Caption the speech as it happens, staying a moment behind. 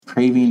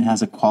Craving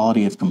has a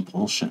quality of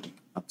compulsion,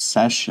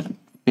 obsession,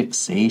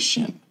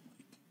 fixation.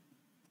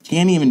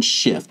 Can't even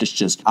shift. It's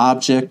just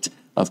object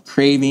of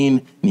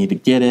craving, need to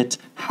get it,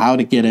 how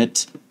to get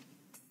it,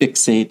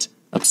 fixate,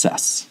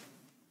 obsess.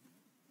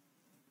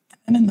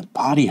 And in the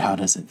body, how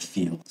does it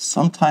feel?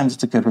 Sometimes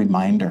it's a good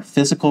reminder,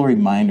 physical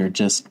reminder,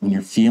 just when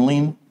you're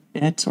feeling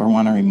it or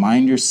want to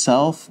remind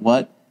yourself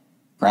what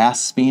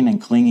grasping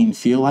and clinging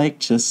feel like,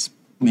 just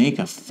make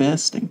a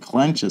fist and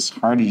clench as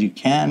hard as you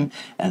can,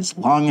 as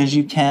long as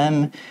you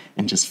can,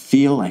 and just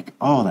feel like,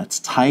 oh, that's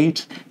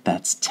tight,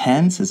 that's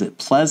tense, is it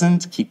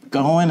pleasant? Keep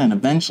going, and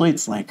eventually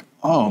it's like,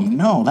 oh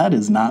no, that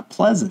is not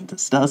pleasant.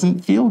 This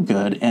doesn't feel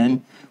good.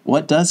 And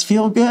what does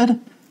feel good?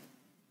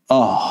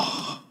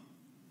 Oh,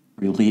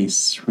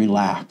 release,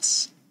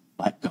 relax,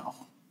 let go.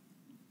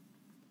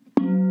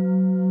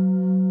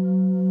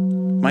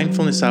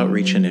 Mindfulness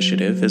Outreach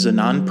Initiative is a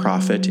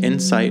nonprofit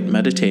insight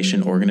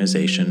meditation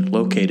organization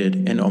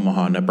located in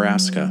Omaha,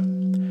 Nebraska.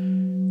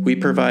 We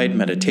provide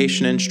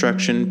meditation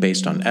instruction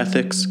based on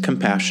ethics,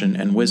 compassion,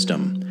 and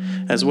wisdom,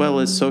 as well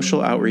as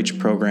social outreach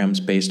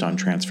programs based on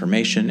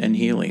transformation and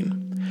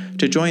healing.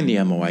 To join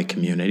the MOI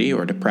community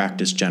or to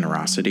practice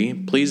generosity,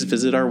 please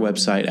visit our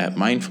website at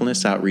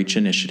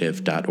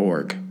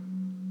mindfulnessaoutreachinitiative.org.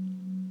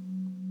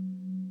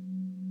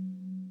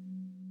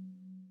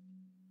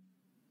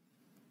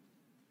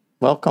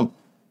 Welcome.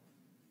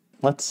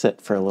 Let's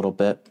sit for a little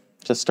bit.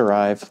 Just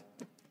arrive,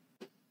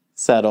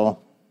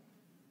 settle,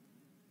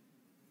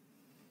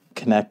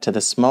 connect to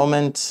this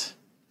moment,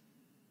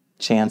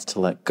 chance to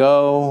let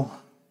go.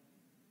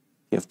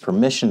 You have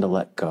permission to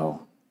let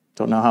go.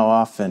 Don't know how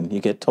often you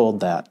get told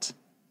that.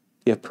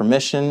 You have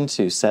permission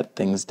to set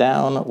things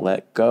down,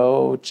 let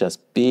go,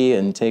 just be,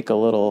 and take a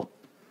little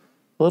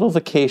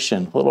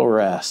vacation, a little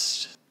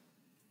rest.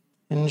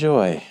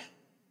 Enjoy.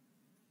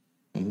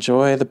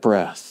 Enjoy the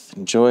breath.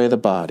 Enjoy the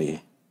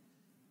body.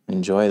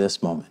 Enjoy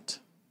this moment.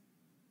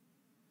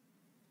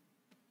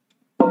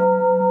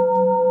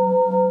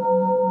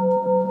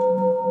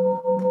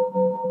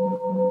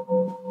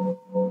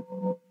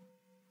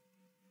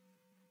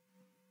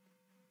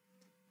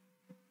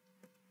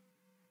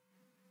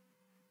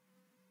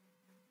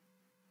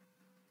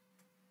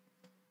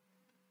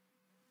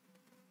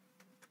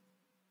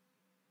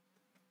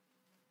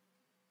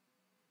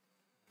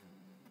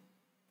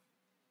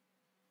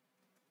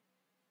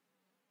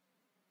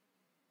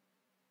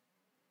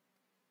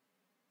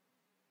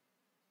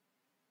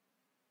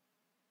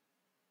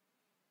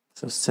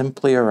 So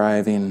simply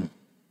arriving.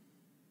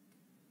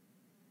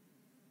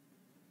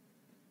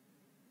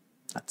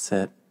 That's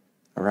it.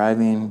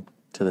 Arriving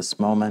to this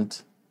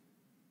moment.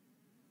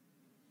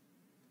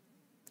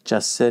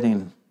 Just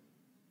sitting.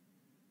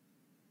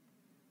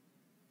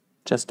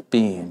 Just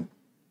being.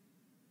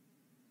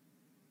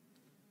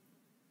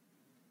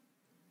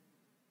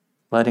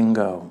 Letting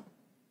go.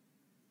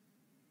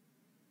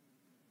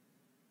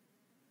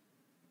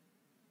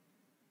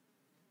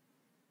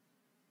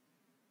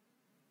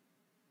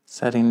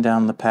 Setting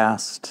down the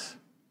past.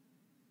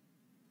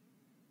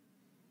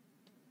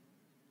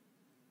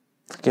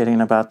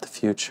 Forgetting about the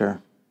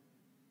future.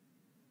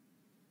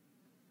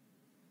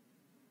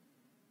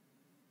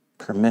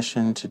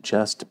 Permission to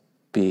just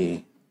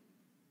be.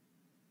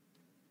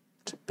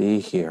 To be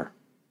here.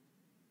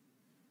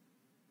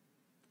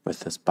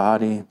 With this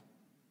body.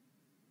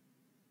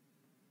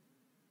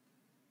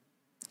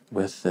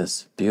 With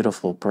this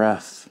beautiful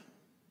breath.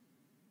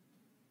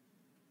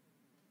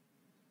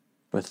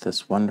 With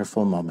this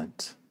wonderful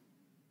moment.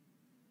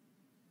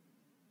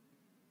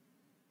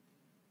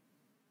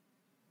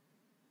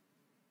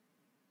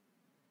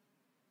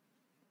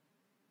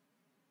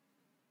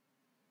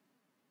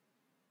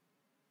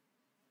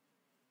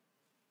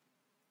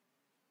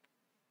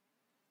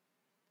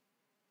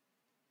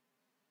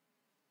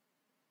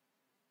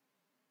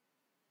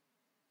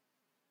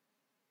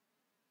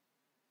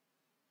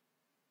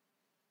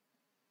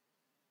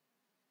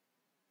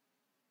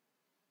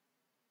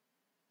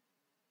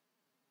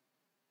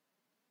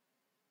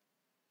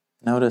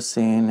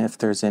 Noticing if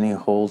there's any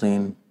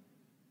holding,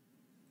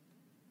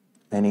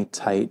 any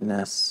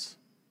tightness,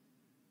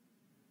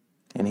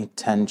 any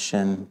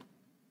tension,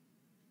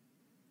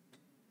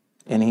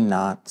 any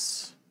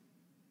knots.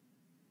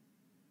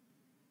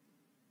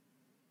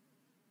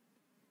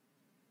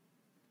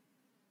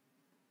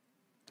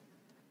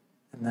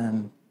 And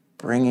then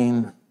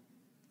bringing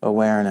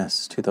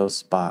awareness to those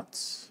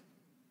spots,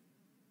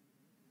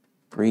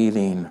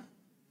 breathing.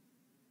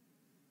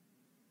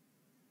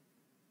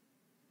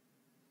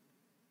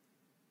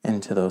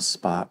 Into those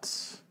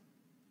spots.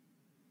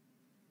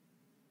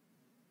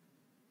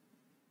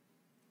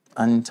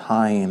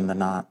 Untying the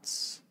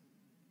knots.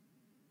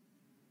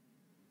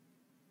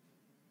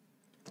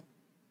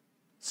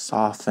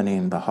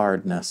 Softening the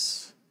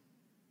hardness.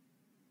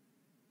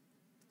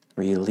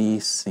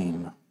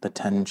 Releasing the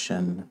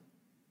tension.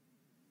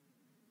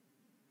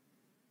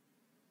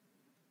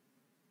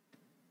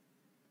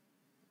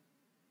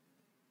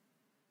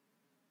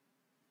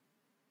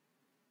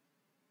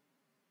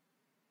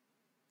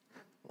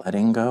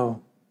 Letting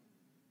go.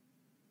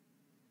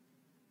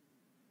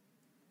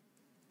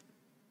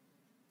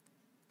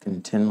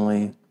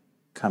 Continually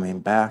coming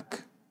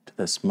back to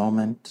this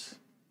moment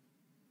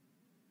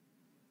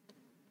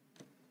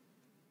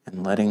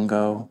and letting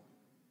go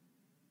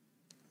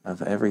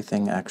of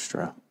everything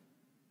extra.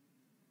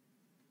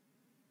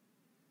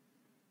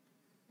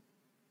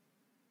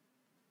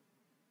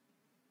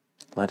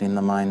 Letting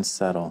the mind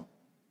settle.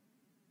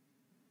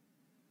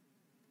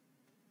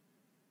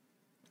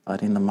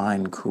 Letting the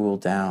mind cool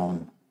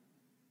down.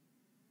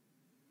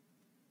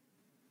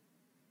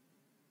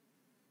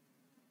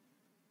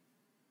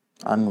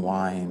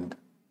 Unwind.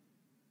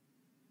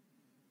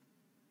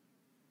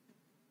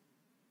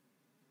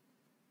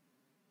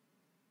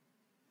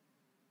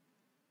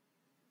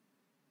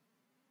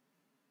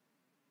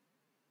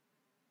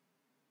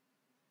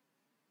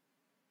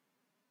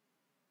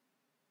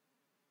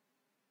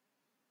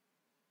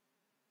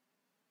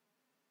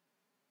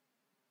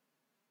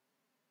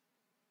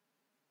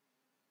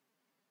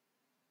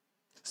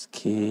 Just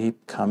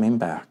keep coming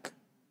back.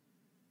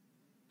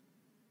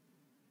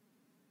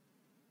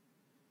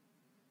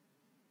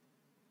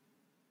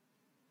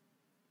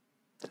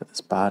 To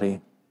this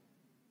body,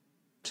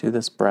 to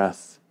this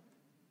breath,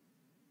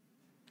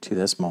 to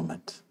this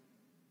moment.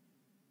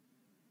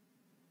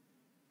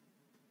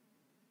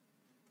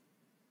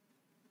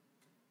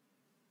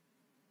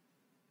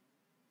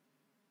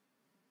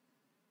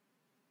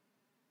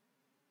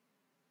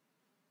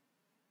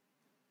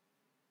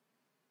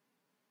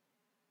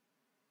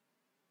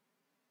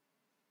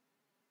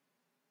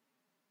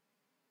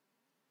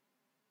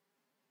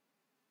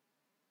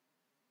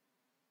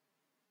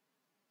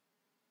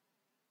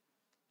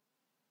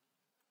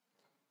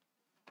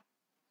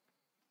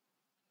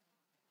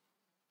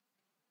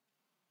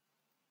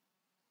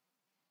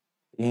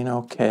 Being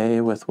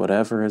okay with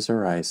whatever is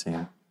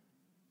arising.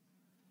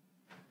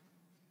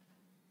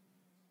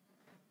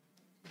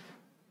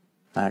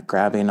 Not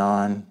grabbing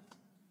on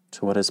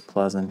to what is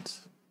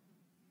pleasant.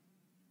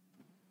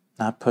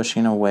 Not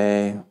pushing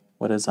away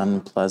what is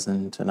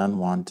unpleasant and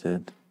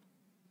unwanted.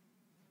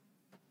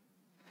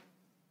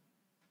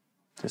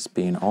 Just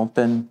being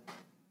open,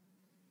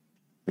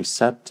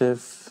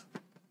 receptive,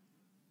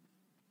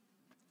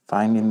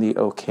 finding the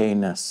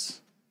okayness.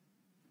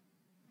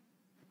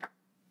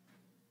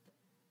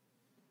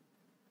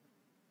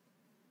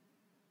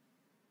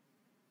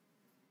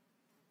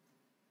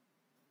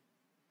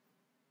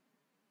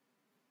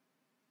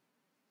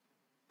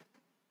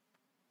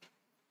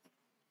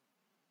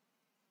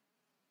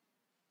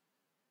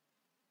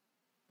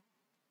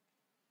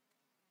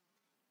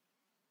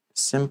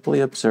 Simply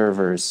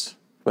observers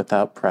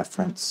without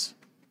preference.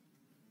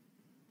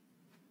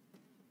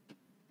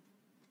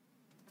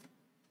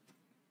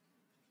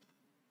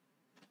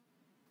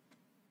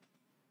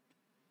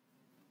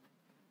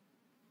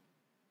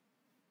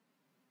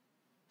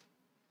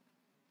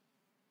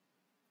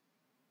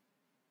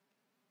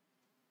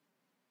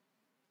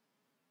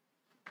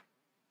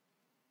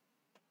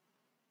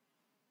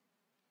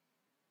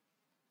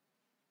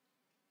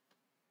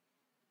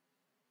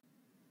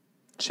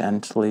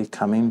 Gently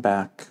coming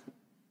back.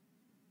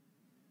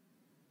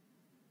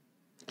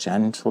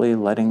 Gently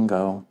letting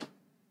go.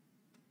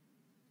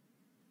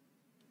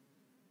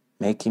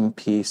 Making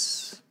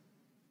peace.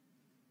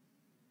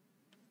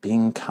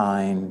 Being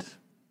kind.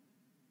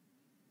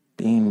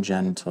 Being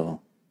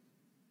gentle.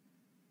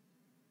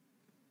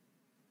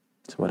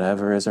 To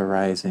whatever is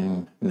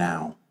arising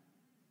now.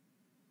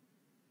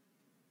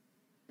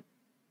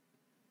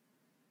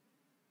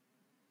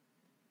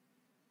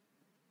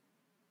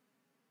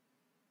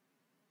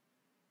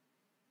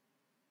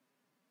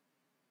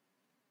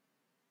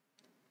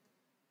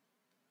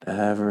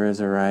 Whatever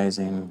is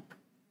arising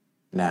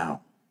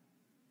now.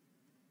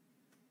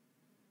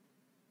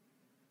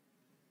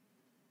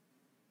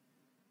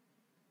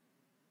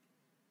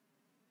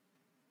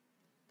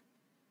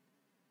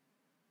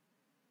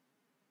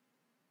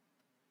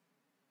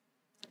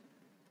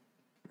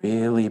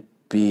 Really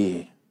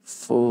be,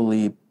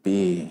 fully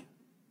be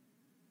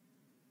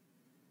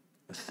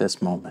with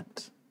this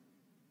moment.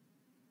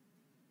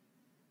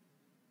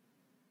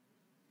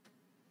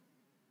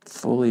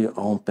 Fully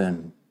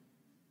open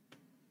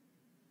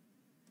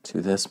to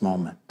this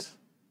moment.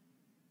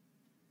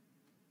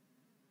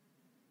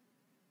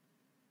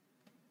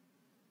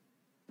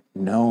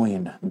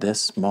 Knowing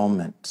this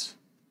moment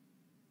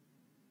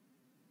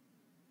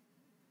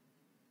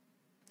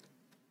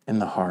in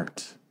the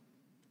heart,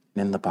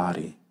 in the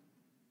body.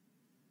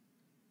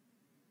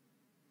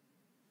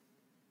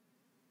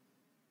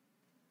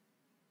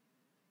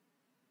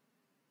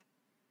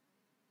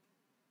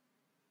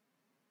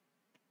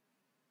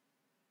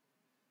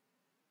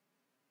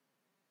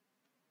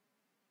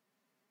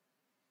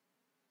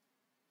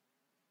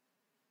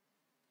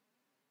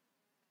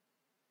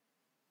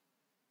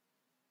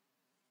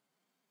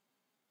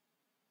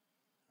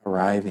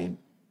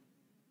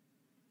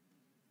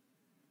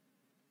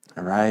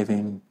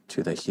 Arriving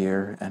to the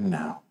here and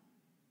now.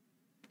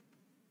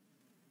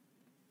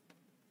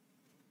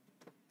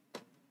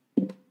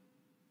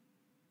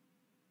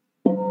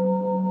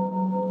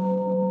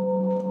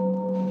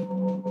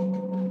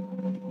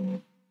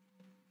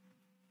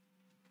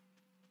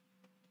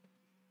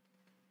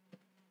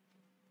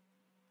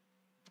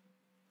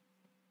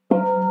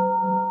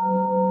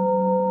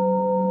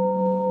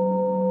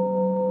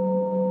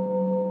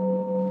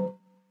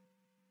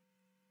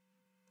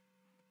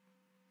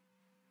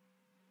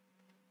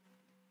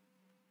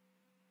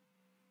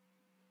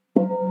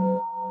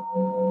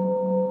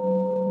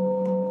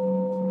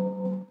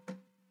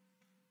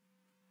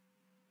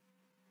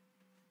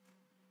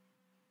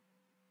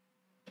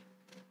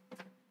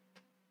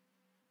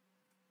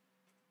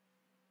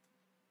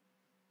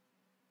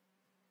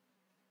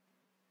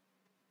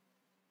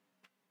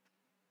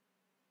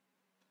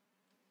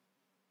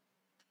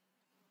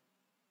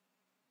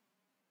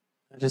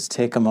 Just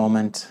take a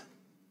moment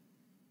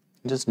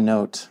and just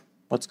note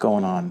what's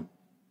going on.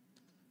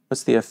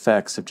 What's the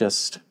effects of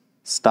just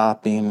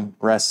stopping,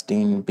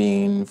 resting,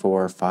 being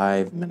for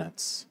 5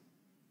 minutes?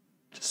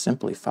 Just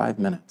simply 5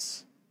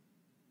 minutes.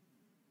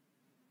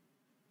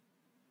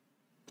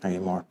 Are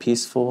you more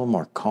peaceful,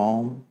 more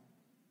calm,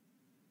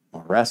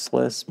 more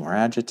restless, more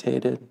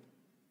agitated?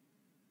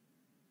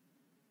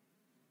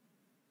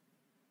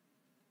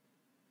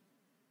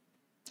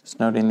 Just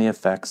noting the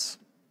effects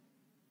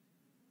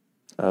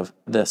of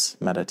this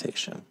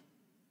meditation.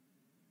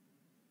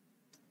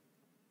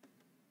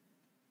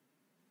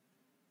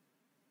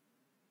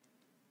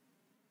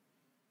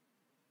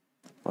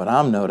 What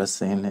I'm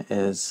noticing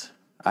is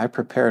I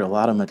prepared a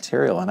lot of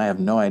material and I have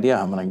no idea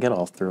how I'm going to get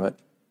all through it.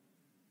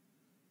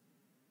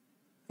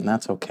 And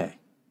that's okay.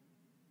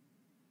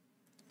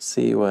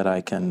 See what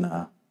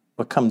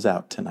what comes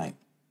out tonight.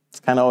 It's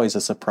kind of always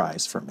a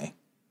surprise for me.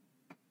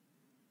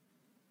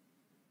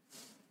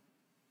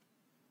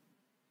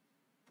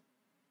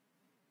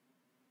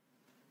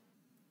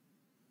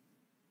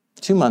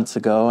 Two months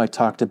ago, I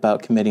talked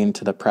about committing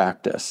to the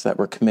practice, that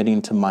we're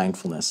committing to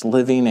mindfulness,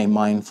 living a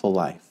mindful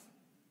life.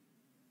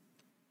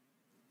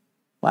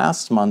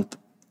 Last month,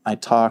 I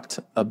talked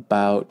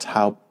about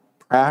how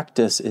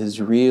practice is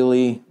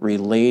really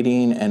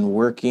relating and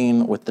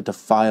working with the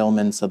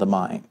defilements of the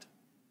mind.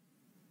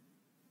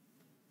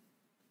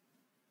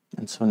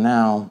 And so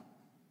now,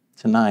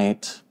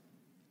 tonight,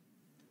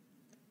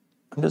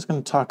 I'm just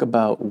going to talk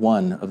about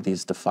one of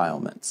these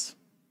defilements.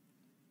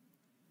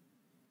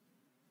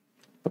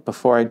 But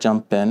before I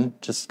jump in,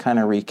 just kind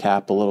of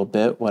recap a little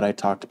bit what I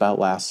talked about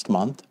last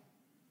month.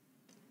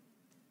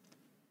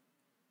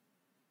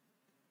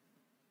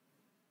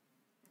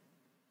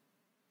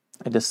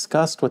 I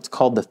discussed what's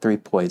called the 3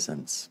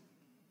 poisons.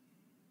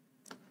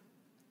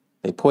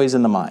 They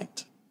poison the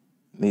mind.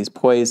 These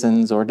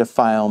poisons or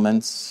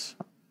defilements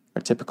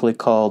are typically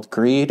called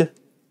greed,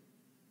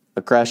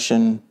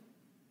 aggression,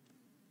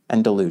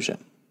 and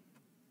delusion.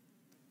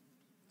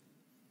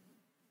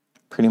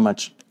 Pretty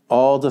much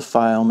all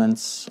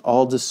defilements,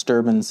 all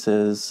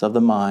disturbances of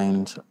the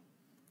mind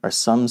are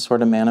some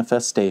sort of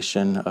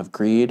manifestation of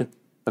greed,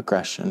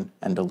 aggression,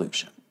 and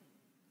delusion.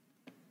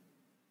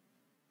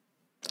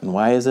 And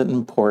why is it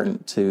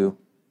important to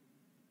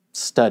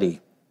study,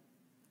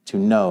 to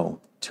know,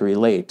 to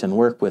relate, and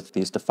work with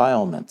these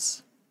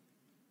defilements?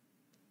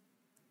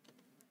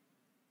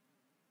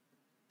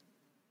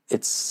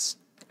 It's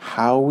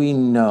how we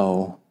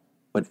know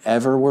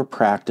whatever we're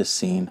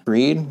practicing,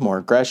 greed, more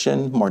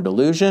aggression, more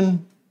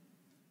delusion,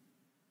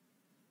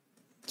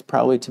 it's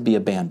probably to be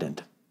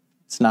abandoned.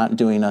 It's not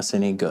doing us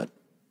any good.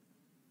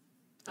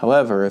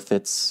 However, if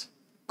it's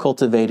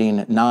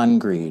cultivating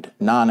non-greed,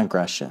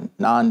 non-aggression,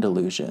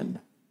 non-delusion,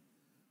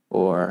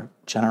 or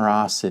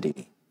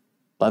generosity,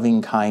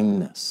 loving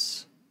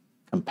kindness,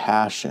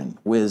 compassion,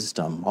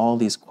 wisdom, all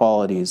these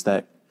qualities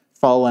that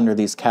fall under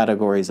these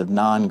categories of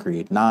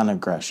non-greed,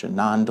 non-aggression,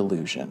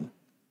 non-delusion.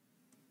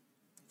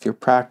 If you're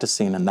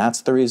practicing and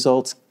that's the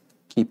results,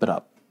 keep it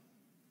up.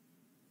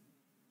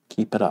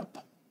 Keep it up.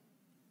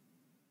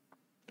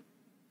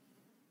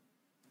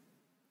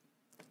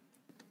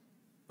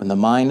 When the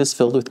mind is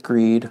filled with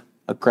greed,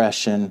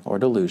 aggression, or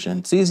delusion,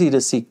 it's easy to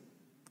see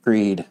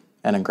greed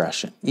and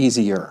aggression.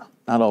 Easier.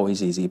 Not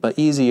always easy, but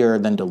easier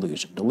than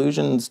delusion.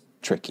 Delusion's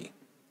tricky.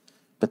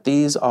 But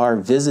these are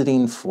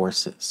visiting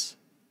forces.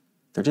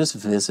 They're just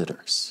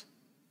visitors.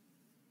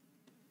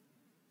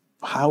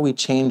 How we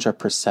change our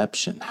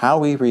perception, how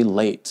we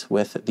relate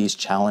with these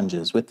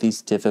challenges, with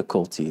these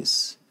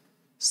difficulties,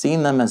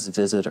 seeing them as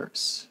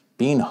visitors,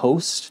 being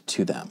host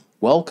to them,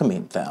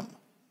 welcoming them,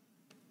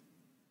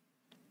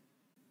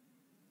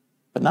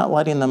 but not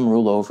letting them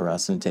rule over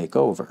us and take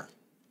over.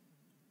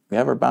 We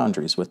have our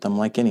boundaries with them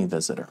like any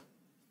visitor.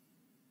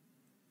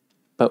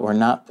 But we're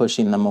not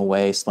pushing them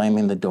away,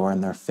 slamming the door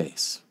in their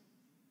face.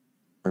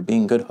 We're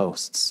being good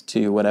hosts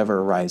to whatever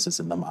arises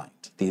in the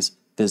mind, these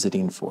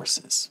visiting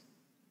forces.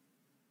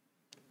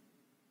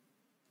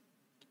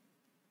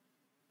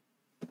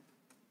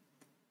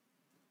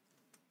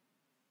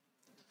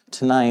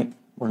 Tonight,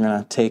 we're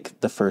going to take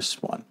the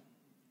first one.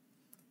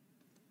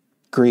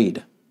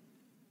 Greed,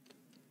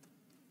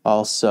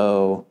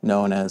 also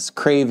known as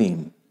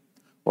craving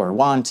or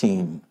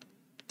wanting,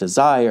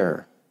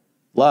 desire,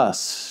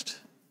 lust.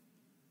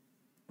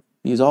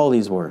 Use all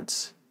these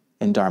words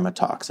in Dharma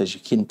talks. As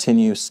you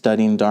continue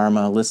studying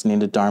Dharma,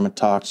 listening to Dharma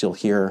talks, you'll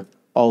hear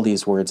all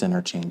these words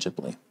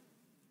interchangeably.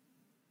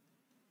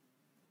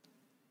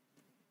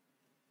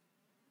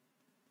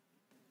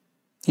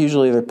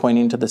 Usually they're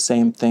pointing to the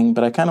same thing,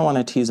 but I kind of want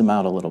to tease them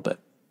out a little bit,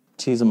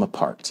 tease them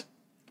apart.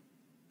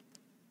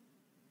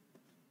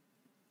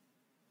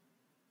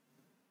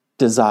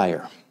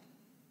 Desire.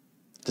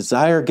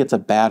 Desire gets a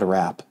bad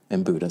rap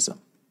in Buddhism.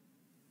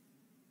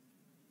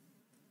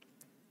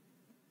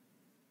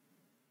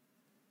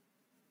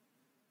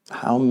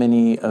 How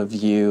many of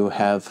you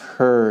have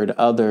heard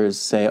others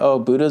say, oh,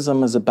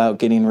 Buddhism is about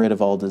getting rid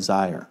of all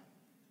desire?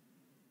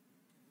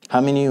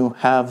 How many of you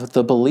have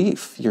the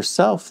belief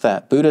yourself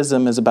that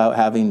Buddhism is about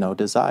having no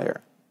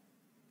desire?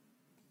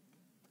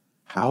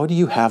 How do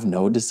you have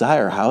no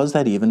desire? How is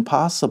that even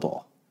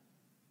possible?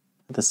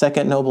 The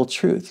second noble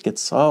truth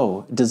gets,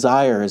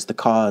 desire is the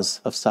cause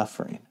of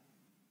suffering.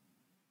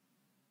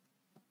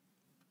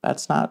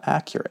 That's not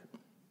accurate.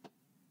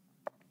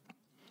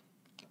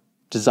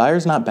 Desire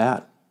is not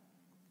bad.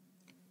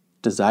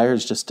 Desire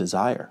is just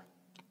desire.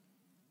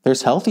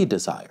 There's healthy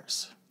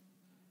desires.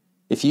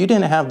 If you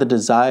didn't have the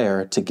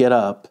desire to get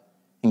up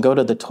and go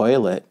to the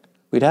toilet,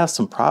 we'd have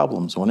some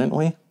problems, wouldn't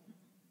we?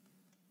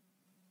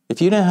 If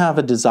you didn't have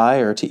a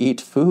desire to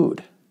eat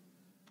food,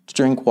 to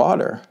drink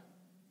water,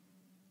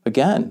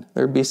 again,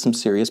 there'd be some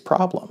serious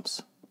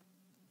problems.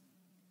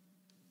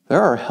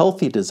 There are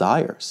healthy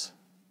desires.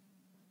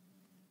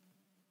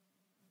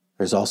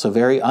 There's also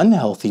very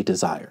unhealthy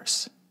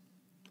desires.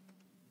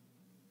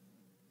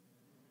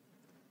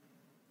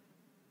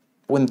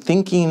 When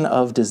thinking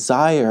of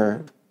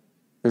desire,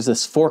 there's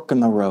this fork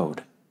in the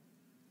road.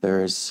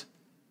 There's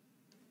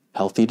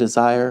healthy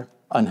desire,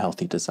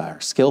 unhealthy desire,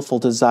 skillful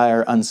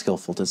desire,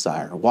 unskillful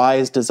desire,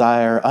 wise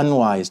desire,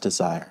 unwise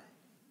desire.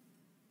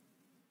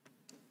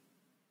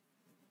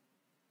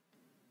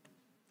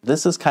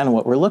 This is kind of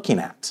what we're looking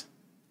at.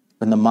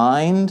 In the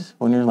mind,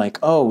 when you're like,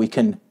 we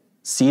can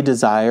see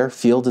desire,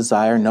 feel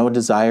desire, no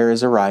desire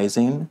is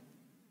arising,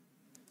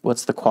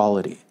 what's the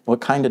quality?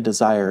 What kind of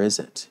desire is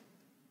it?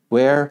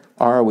 Where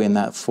are we in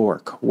that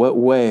fork? What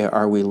way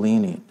are we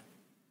leaning?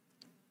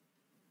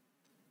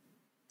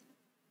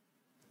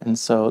 And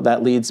so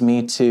that leads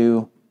me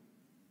to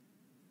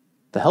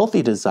the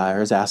healthy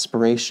desire is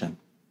aspiration.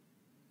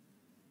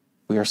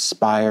 We are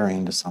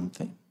aspiring to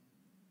something.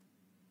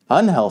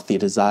 Unhealthy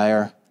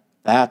desire,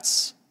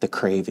 that's the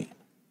craving.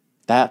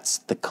 That's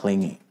the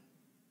clinging.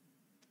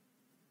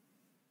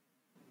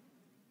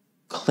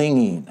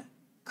 Clinging,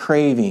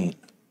 craving,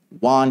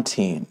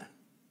 wanting.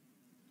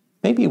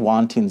 Maybe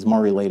wanting is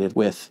more related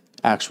with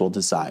actual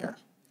desire.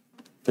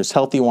 There's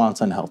healthy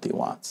wants, unhealthy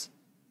wants.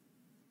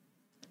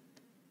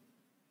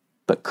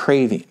 But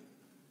craving.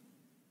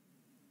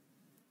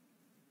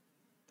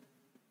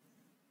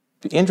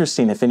 It'd be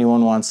interesting if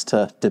anyone wants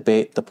to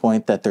debate the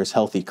point that there's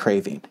healthy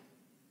craving.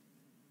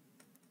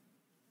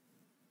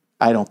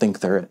 I don't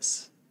think there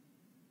is.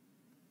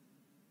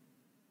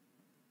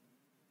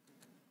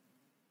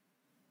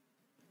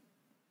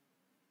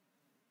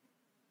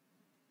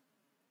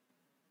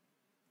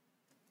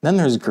 Then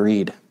there's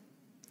greed.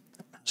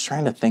 I was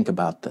trying to think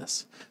about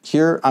this.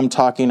 Here I'm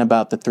talking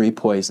about the three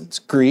poisons: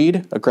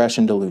 greed,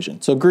 aggression,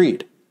 delusion. So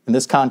greed, in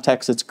this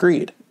context, it's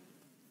greed.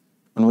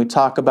 When we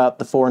talk about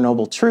the four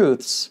noble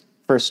truths,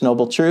 first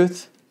noble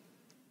truth,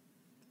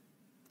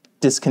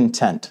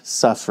 discontent,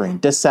 suffering,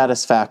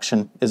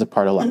 dissatisfaction is a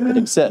part of life. It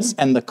exists.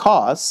 And the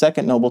cause,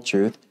 second noble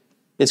truth,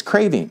 is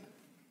craving.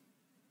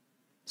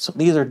 So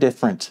these are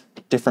different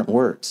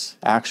words,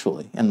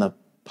 actually, in the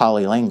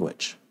Pali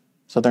language.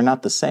 So they're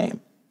not the same.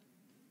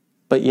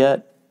 But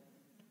yet,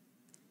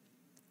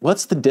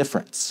 what's the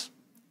difference?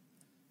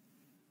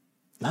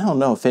 I don't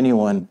know if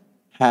anyone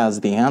has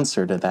the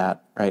answer to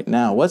that right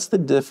now. What's the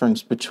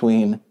difference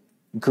between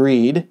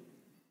greed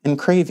and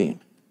craving?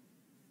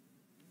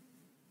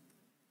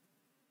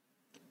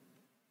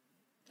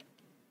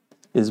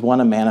 Is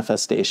one a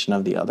manifestation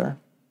of the other?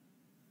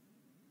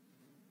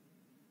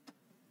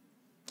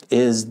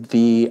 Is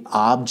the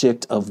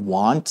object of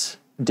want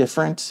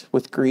different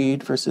with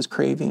greed versus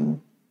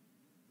craving?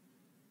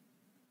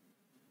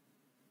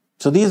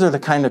 So these are the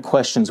kind of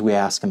questions we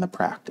ask in the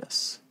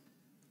practice.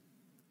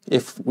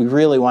 If we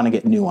really want to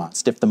get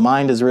nuanced, if the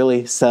mind is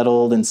really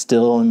settled and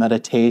still in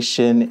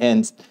meditation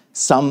and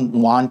some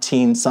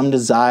wanting, some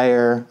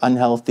desire,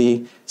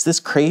 unhealthy, is this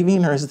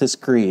craving or is this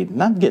greed?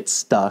 Not get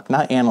stuck,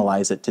 not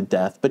analyze it to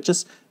death, but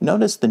just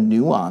notice the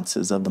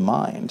nuances of the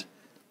mind.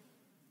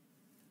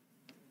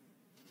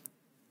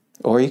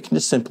 Or you can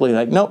just simply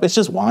nope, it's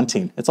just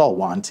wanting. It's all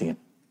wanting.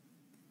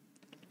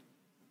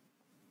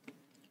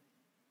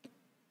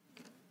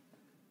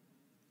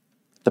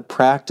 The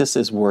practice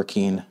is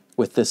working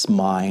with this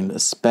mind,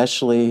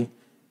 especially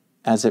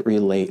as it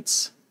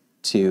relates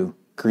to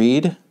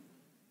greed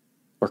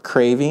or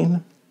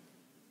craving,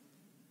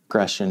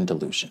 aggression,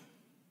 delusion.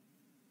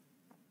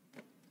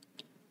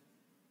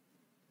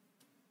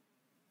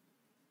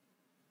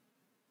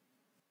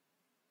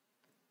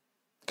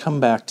 Come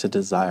back to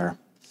desire.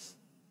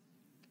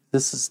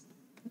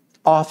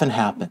 Often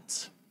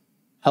happens.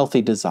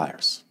 Healthy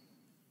desires.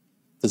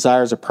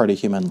 Desires are part of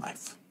human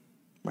life.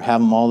 We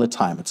have them all the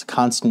time. It's a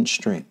constant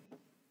stream.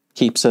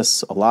 Keeps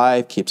us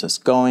alive, keeps us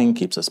going,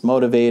 keeps us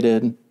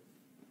motivated.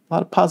 A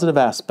lot of positive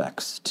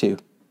aspects to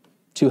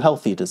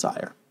healthy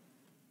desire.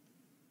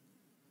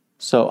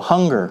 So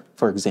hunger,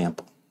 for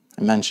example,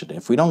 I mentioned it.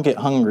 If we don't get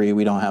hungry,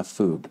 we don't have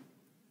food.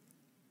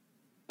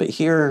 But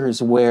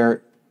here's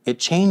where it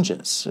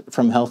changes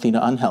from healthy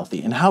to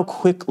unhealthy and how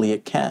quickly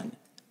it can.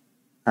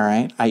 All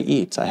right, I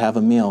eat, I have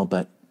a meal,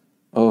 but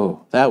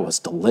that was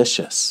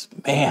delicious.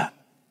 Man,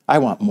 I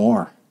want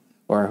more.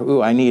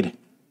 Or, I need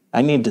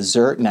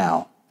dessert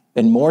now,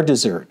 and more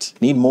dessert.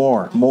 Need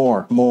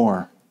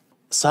more.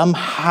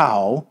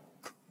 Somehow,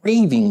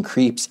 craving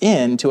creeps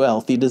into a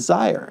healthy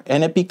desire,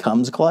 and it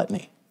becomes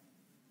gluttony.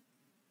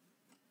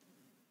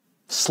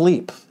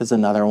 Sleep is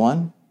another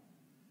one.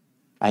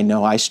 I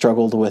know I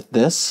struggled with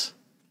this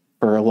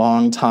for a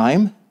long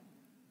time.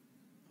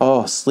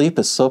 Oh, sleep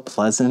is so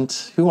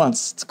pleasant. Who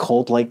wants, it's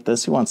cold like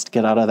this? Who wants to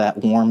get out of that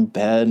warm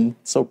bed?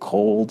 It's so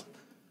cold.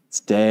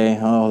 It's day.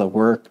 Oh, the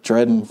work,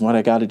 dreading what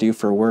I got to do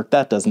for work.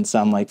 That doesn't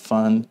sound like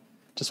fun.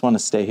 Just want to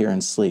stay here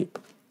and sleep.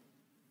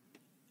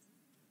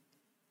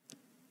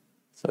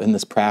 So in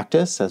this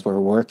practice, as we're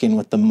working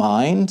with the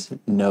mind,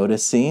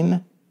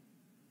 noticing,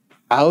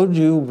 how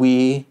do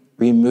we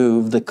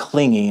remove the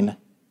clinging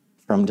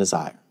from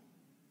desire?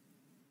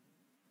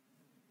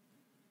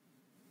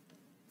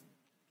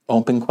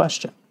 Open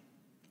question.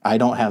 I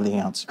don't have the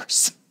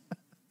answers.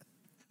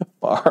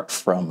 Far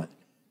from it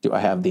do I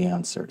have the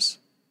answers.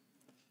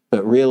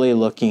 But really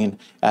looking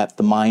at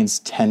the mind's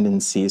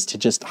tendencies to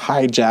just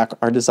hijack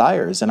our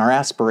desires and our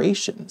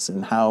aspirations,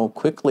 and how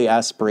quickly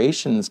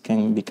aspirations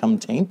can become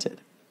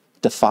tainted,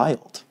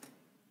 defiled,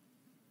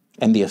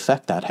 and the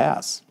effect that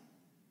has.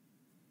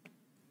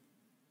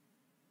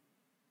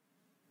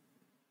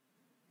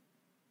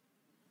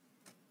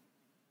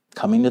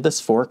 Coming to this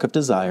fork of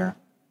desire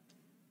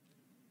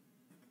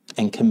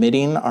and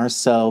committing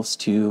ourselves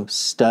to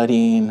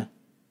studying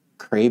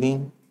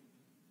craving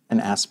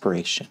and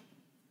aspiration.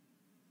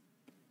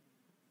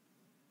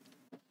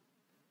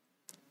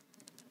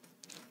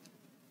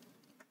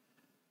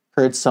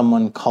 Heard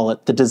someone call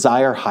it the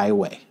desire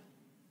highway.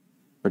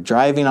 We're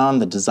driving on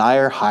the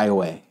desire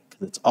highway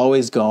because it's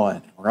always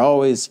going. We're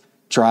always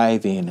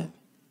driving, and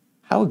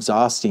how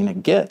exhausting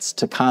it gets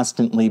to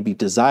constantly be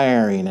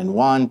desiring and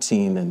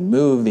wanting and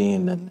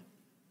moving. And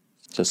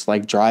just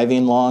like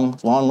driving long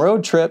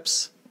road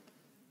trips,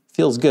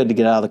 feels good to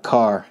get out of the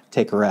car,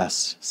 take a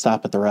rest,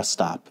 stop at the rest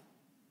stop.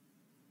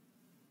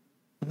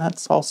 And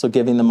that's also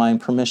giving the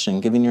mind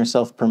permission, giving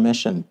yourself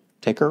permission.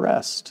 Take a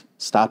rest,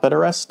 stop at a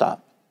rest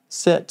stop,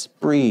 sit,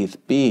 breathe,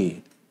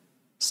 be.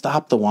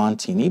 Stop the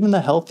wanting, even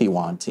the healthy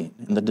wanting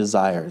and the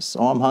desires.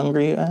 Oh, I'm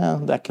hungry,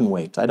 that can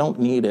wait. I don't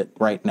need it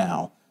right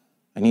now.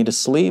 I need to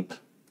sleep.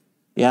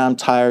 Yeah, I'm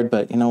tired,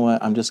 but you know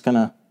what? I'm just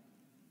gonna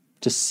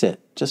sit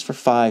just for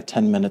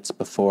 5-10 minutes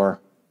before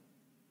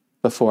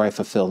I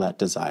fulfill that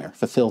desire,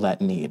 fulfill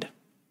that need.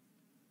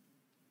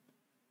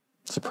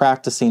 So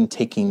practicing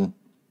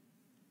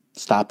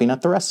stopping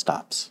at the rest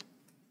stops.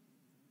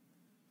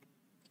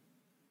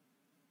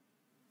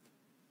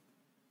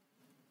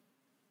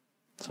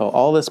 So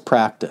all this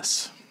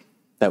practice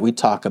that we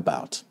talk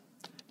about,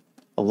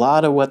 a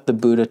lot of what the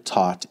Buddha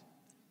taught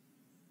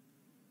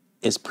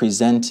is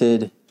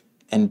presented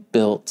and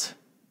built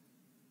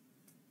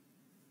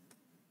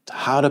to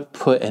how to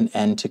put an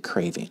end to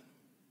craving.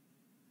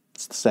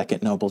 It's the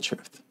second noble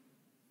truth.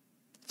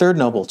 Third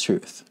noble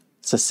truth,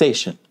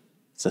 cessation.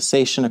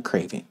 Cessation of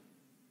craving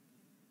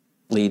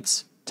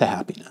leads to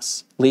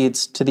happiness,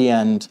 leads to the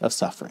end of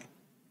suffering.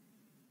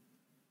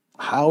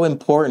 How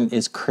important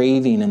is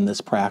craving in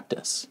this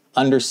practice?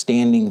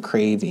 Understanding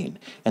craving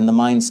and the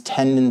mind's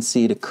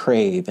tendency to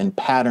crave and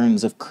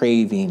patterns of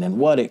craving and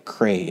what it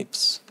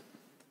craves,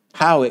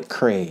 how it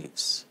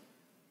craves,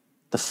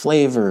 the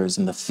flavors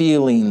and the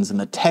feelings and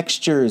the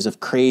textures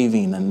of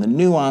craving and the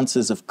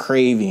nuances of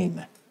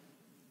craving.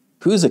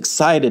 Who's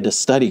excited to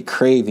study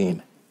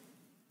craving?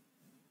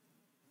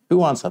 Who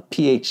wants a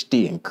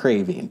PhD in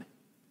craving?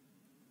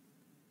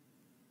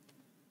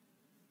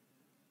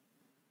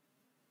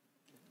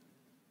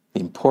 The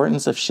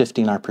importance of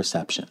shifting our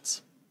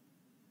perceptions.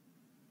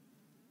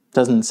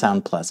 Doesn't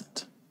sound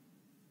pleasant.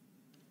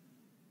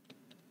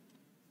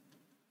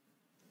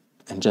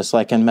 And just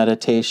like in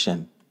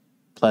meditation,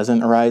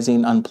 pleasant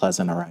arising,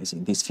 unpleasant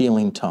arising, these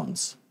feeling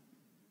tones.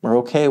 We're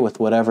okay with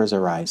whatever's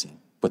arising,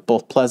 with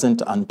both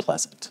pleasant and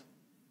unpleasant.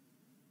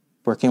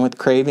 Working with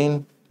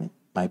craving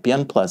might be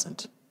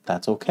unpleasant.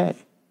 That's okay.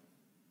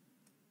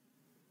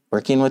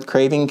 Working with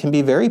craving can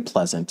be very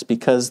pleasant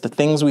because the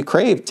things we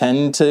crave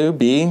tend to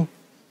be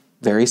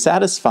very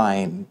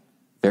satisfying,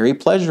 very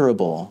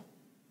pleasurable,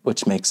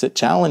 which makes it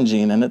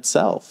challenging in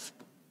itself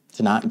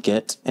to not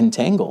get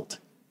entangled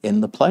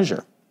in the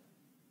pleasure.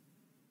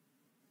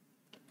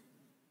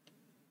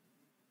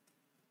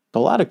 A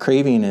lot of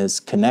craving is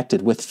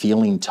connected with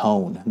feeling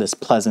tone, this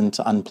pleasant,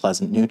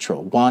 unpleasant,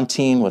 neutral.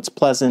 Wanting what's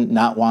pleasant,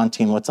 not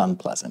wanting what's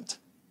unpleasant.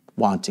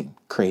 Wanting,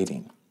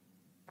 craving.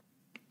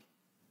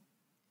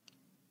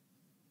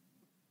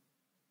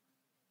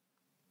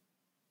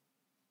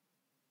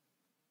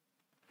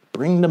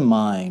 Bring to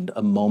mind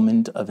a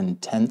moment of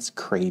intense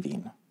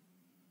craving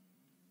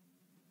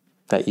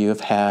that you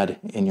have had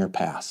in your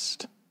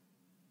past. It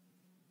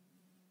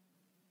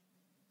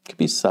could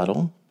be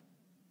subtle,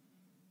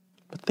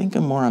 but think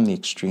of more on the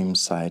extreme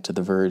side to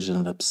the verge of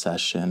an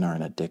obsession or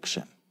an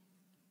addiction.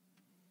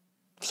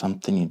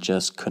 Something you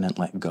just couldn't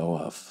let go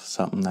of,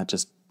 something that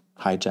just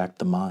hijacked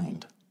the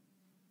mind.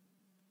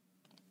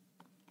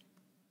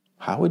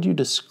 How would you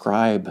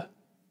describe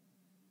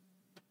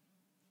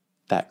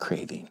that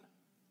craving?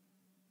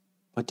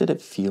 What did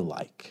it feel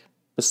like?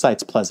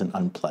 Besides pleasant,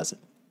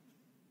 unpleasant.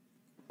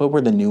 What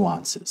were the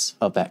nuances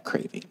of that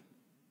craving?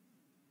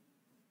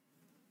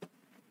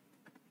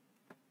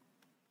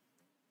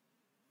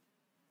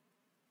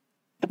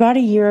 About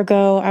a year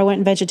ago, I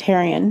went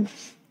vegetarian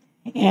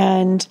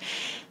and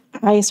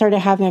I started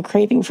having a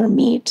craving for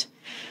meat.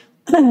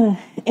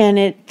 And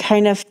it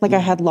kind of like I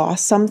had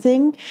lost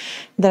something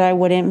that I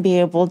wouldn't be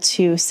able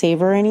to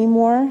savor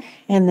anymore.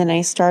 And then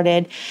I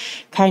started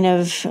kind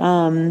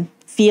of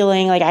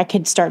feeling like I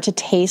could start to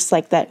taste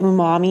like that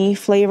umami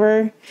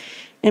flavor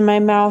in my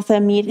mouth that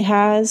meat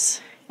has.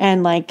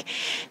 And like,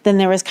 then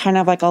there was kind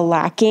of like a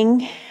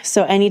lacking.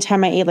 So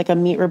anytime I ate like a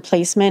meat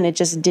replacement, it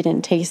just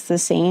didn't taste the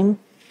same.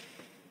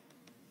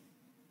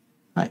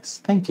 Nice.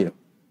 Thank you.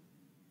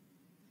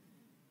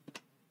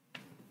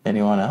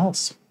 Anyone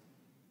else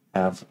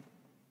have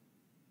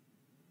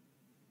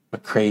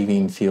what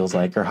craving feels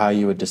like, or how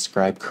you would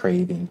describe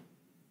craving?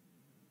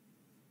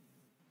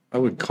 I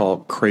would call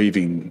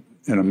craving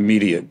an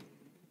immediate,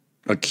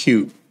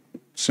 acute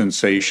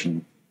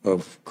sensation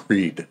of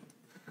greed.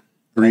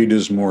 Greed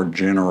is more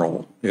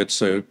general.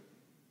 It's a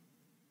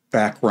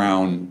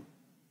background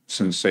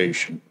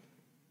sensation,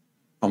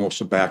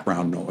 almost a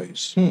background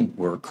noise,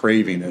 where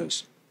craving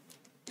is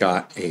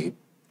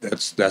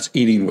that's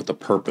eating with a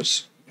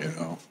purpose, you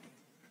know.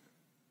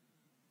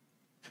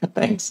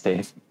 Thanks,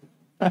 Dave.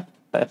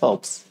 That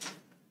helps.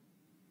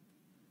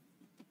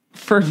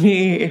 For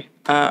me,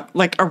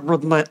 like a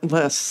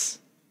relentless,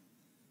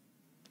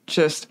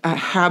 just a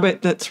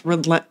habit that's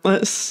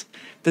relentless,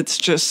 that's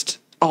just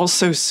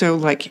also so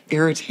like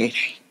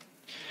irritating.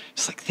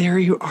 It's like, there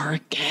you are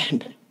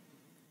again.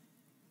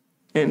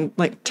 And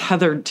like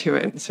tethered to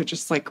it. So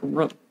just like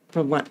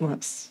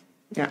relentless.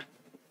 Yeah.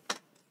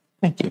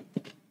 Thank you.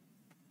 I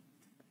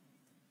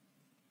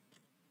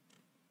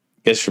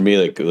guess for me,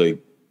 like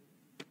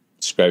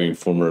describing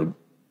former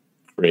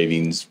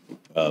cravings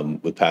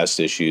with past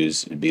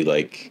issues, it'd be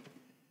like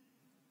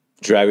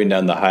driving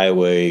down the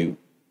highway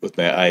with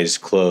my eyes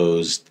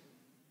closed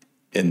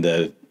and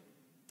the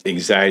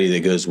anxiety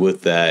that goes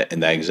with that,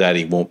 and that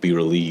anxiety won't be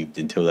relieved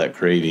until that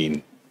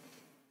craving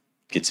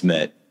gets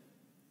met,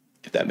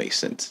 if that makes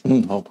sense.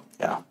 Oh,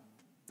 yeah.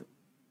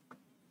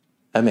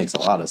 That makes a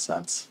lot of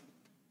sense.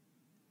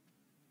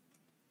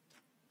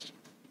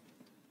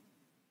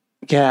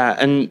 Yeah,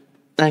 and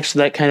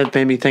actually that kind of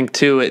made me think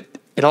too.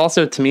 It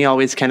also to me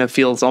always kind of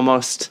feels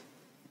almost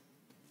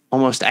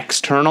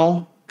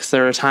external, because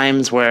there are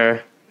times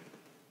where,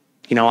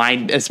 you know,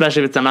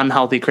 especially if it's an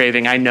unhealthy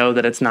craving, I know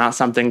that it's not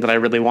something that I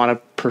really want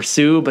to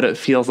pursue, but it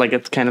feels like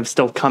it's kind of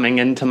still coming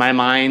into my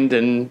mind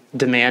and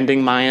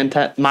demanding my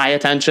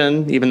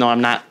attention, even though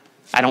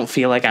I don't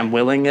feel like I'm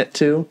willing it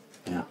to.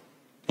 Yeah.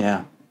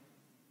 Yeah.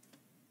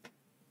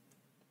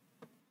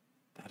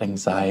 That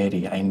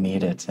anxiety, I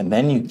need it. And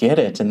then you get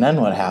it. And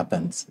then what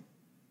happens?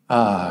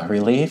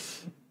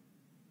 Relief.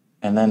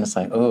 And then it's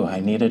like, oh, I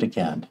need it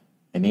again.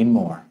 I need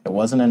more. It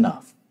wasn't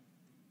enough.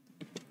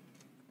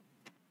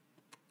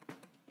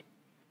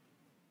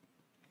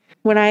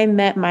 When I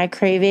met my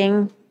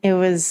craving, it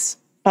was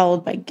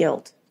followed by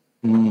guilt.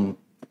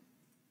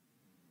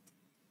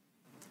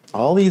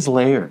 All these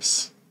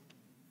layers,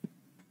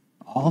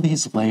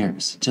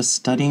 just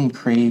studying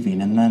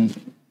craving, and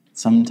then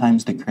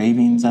sometimes the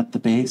craving's at the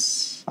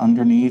base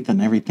underneath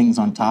and everything's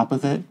on top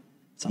of it.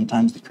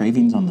 Sometimes the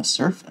craving's on the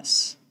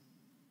surface,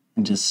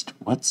 and just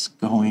what's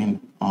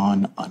going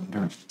on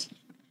under it.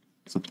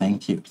 So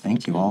thank you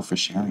all for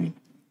sharing.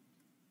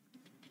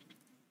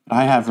 What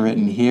I have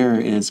written here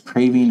is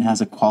craving has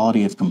a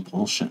quality of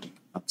compulsion,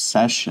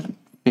 obsession,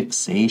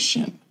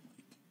 fixation.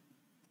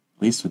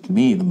 At least with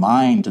me, the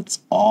mind,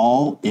 it's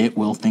all it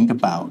will think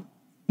about.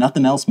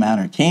 Nothing else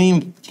matters.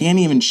 Can't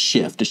even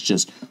shift. It's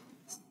just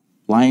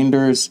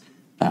blinders,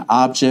 that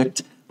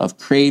object of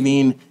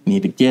craving,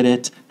 need to get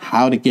it,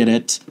 how to get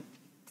it,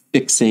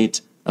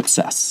 fixate,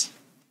 obsess.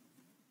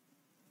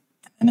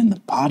 And in the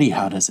body,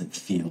 how does it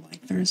feel?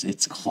 Like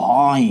it's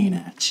clawing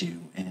at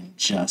you and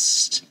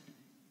just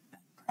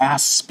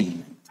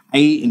grasping and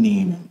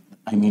tightening.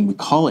 I mean, we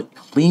call it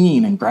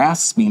clinging and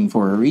grasping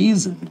for a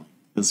reason.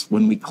 Because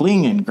when we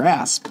cling and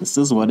grasp, this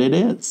is what it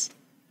is.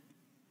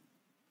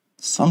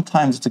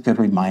 Sometimes it's a good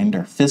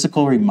reminder,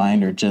 physical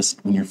reminder,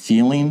 just when you're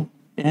feeling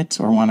it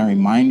or want to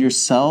remind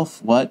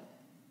yourself what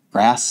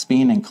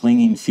grasping and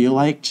clinging feel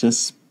like,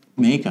 just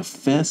make a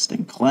fist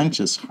and clench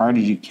as hard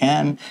as you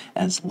can,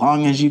 as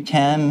long as you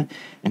can,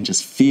 and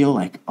just feel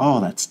like, oh,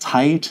 that's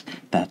tight,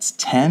 that's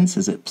tense,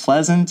 is it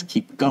pleasant?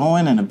 Keep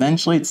going, and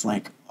eventually it's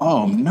like,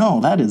 oh no,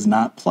 that is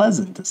not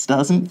pleasant. This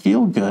doesn't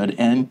feel good.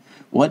 And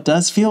what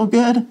does feel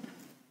good?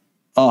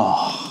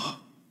 Oh,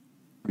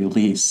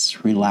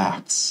 release,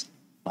 relax,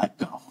 let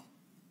go.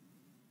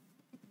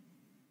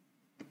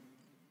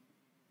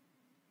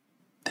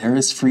 There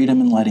is freedom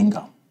in letting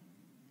go.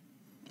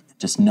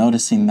 Just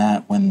noticing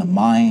that when the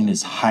mind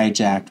is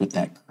hijacked with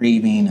that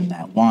craving and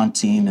that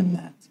wanting and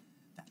that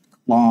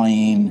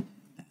clawing,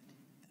 that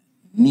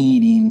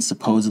needing,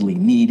 supposedly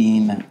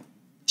needing,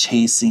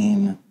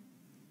 chasing,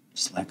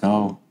 just let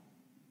go.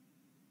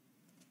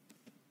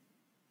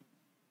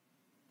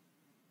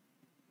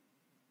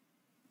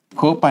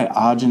 Quote by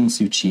Ajahn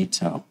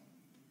Suchito: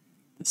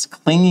 "This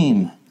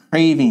clinging,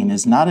 craving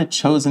is not a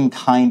chosen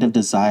kind of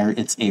desire,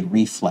 it's a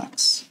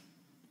reflex.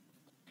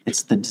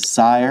 It's the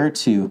desire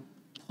to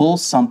pull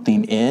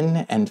something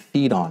in and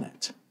feed on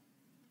it.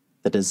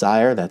 The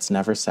desire that's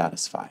never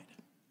satisfied."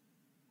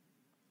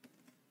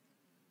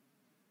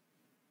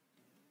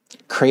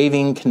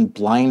 Craving can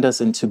blind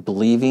us into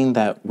believing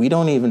that we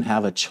don't even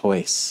have a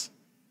choice.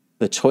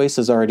 The choice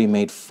is already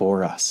made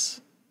for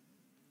us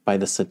by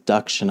the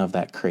seduction of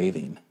that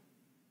craving.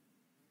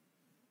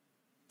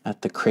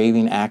 That the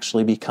craving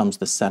actually becomes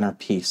the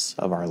centerpiece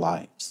of our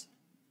lives.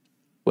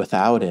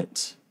 Without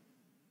it,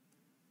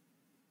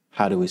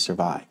 how do we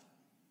survive?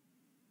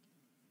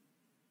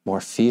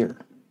 More fear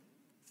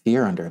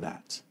under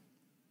that.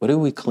 What do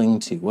we cling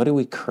to? What do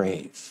we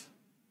crave?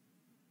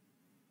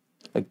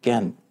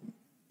 Again,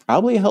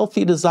 probably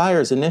healthy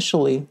desires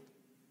initially.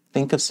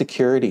 Think of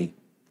security,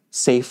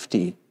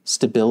 safety,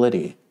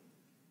 stability.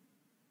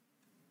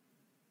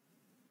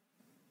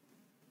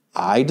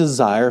 I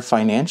desire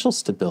financial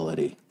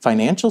stability,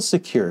 financial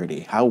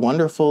security. How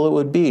wonderful it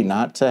would be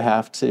not to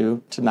have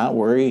to not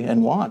worry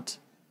and want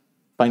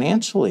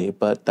financially,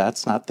 but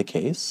that's not the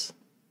case.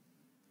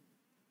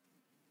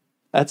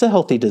 That's a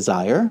healthy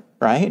desire,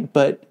 right?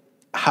 But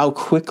how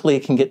quickly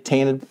it can get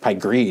tainted by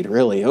greed,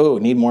 really. Oh,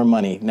 need more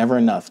money, never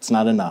enough, it's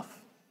not enough,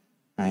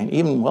 right?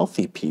 Even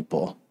wealthy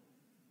people.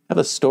 I have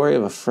a story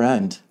of a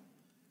friend.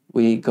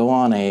 We go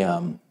on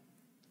a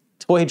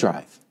toy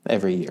drive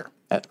every year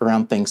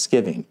around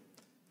Thanksgiving.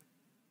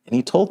 And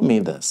he told me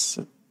this,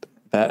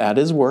 that at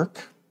his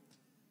work,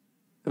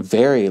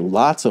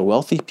 lots of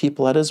wealthy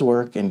people at his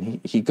work, and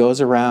he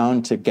goes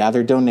around to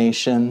gather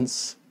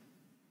donations.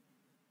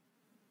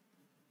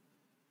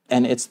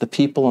 And it's the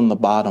people on the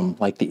bottom,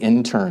 like the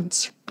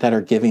interns, that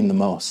are giving the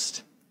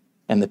most.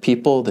 And the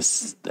people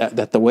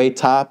at the way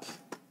top,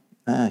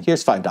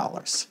 here's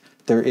 $5.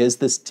 There is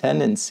this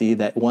tendency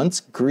that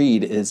once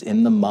greed is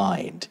in the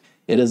mind,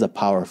 it is a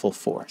powerful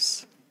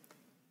force.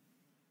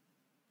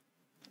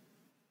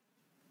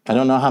 I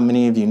don't know how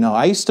many of you know.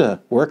 I used to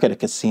work at a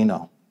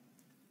casino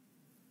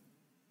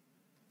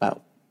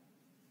about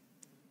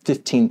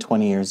 15,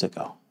 20 years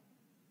ago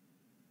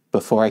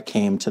before I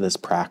came to this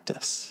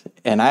practice.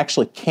 And I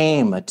actually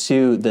came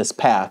to this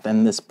path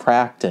and this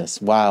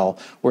practice while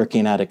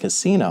working at a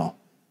casino.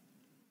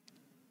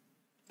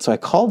 So I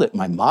called it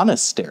my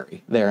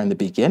monastery there in the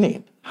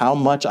beginning. How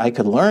much I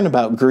could learn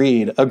about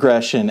greed,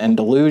 aggression, and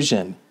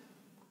delusion.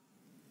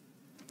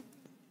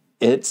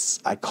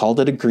 I called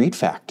it a greed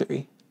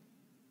factory.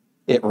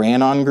 It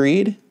ran on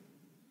greed,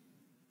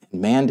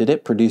 and man, did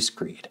it produce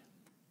greed.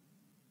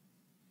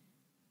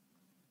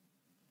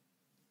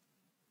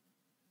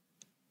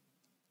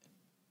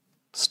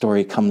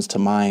 Story comes to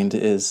mind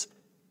is,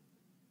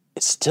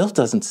 it still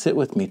doesn't sit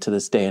with me to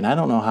this day, and I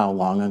don't know how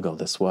long ago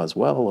this was,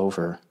 well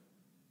over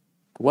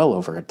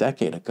a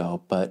decade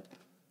ago, but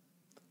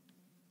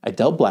I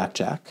dealt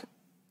blackjack.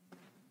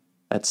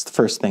 That's the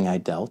first thing I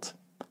dealt.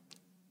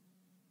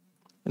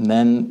 And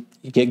then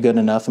you get good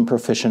enough and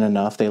proficient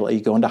enough, they let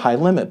you go into high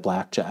limit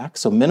blackjack.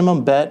 So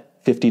minimum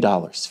bet,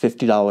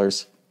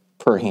 $50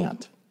 per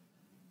hand.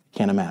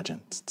 Can't imagine,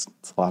 it's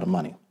a lot of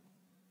money.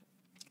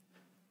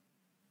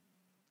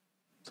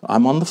 So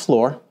I'm on the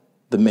floor,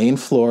 the main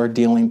floor,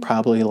 dealing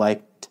probably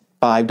like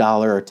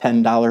 $5 or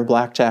 $10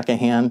 blackjack a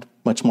hand,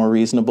 much more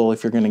reasonable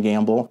if you're going to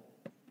gamble.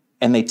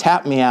 And they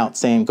tap me out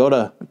saying, go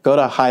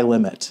to high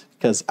limit,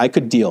 because I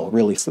could deal,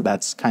 really, so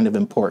that's kind of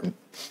important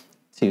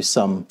to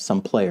some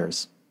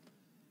players.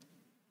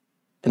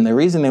 And the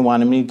reason they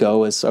wanted me to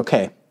go is,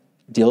 okay,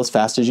 deal as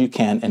fast as you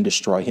can and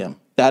destroy him.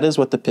 That is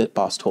what the pit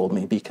boss told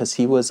me, because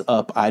he was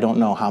up, I don't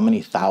know how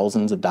many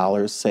thousands of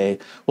dollars,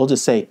 we'll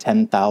just say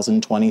 $10,000,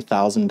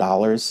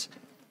 $20,000.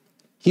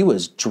 He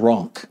was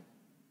drunk,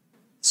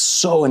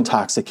 so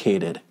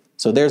intoxicated.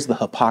 So there's the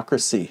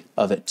hypocrisy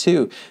of it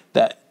too,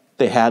 that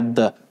they had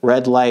the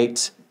red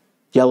light,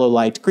 yellow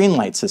light, green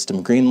light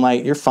system. Green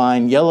light, you're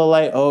fine. Yellow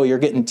light, oh, you're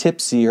getting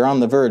tipsy, you're on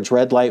the verge.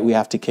 Red light, we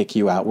have to kick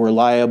you out. We're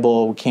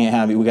liable, we can't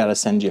have you, we got to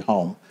send you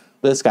home.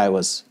 This guy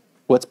was,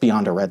 what's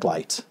beyond a red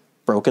light?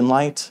 Broken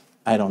light?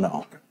 I don't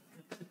know.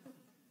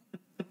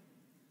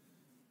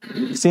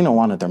 Casino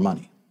wanted their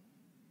money.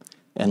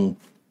 And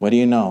what do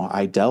you know?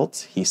 I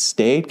dealt, he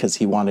stayed because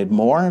he wanted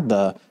more.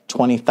 The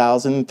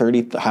 20,000,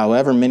 30,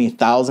 however many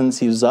thousands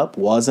he was up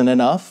wasn't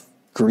enough.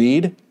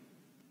 Greed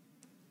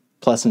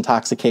plus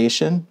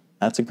intoxication,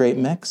 that's a great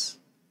mix.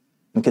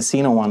 And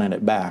casino wanted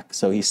it back,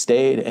 so he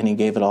stayed and he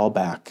gave it all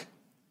back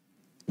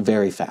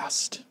very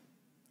fast.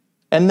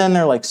 And then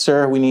they're like,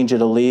 sir, we need you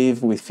to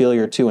leave. We feel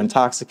you're too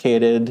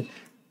intoxicated,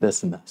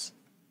 this and this.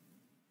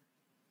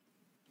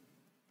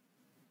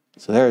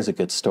 So there is a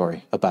good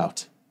story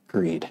about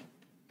greed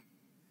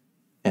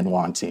and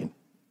wanting.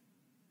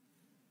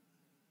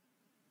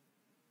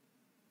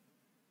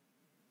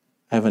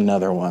 I have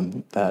another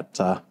one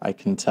that I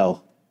can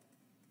tell.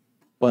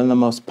 One of the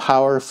most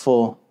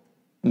powerful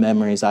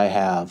memories I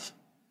have.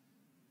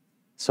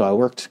 So I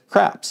worked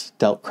craps,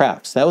 dealt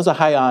craps. That was a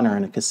high honor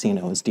in a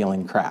casino, was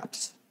dealing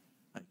craps.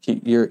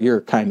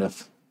 You're kind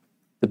of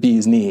the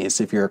bee's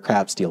knees if you're a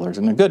craps dealer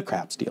and a good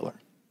craps dealer.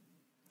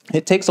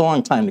 It takes a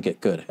long time to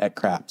get good at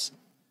craps.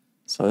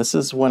 So this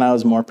is when I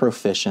was more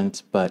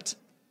proficient, but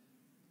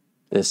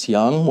this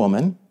young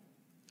woman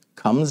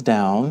comes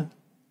down,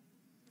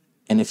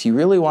 and if you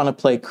really want to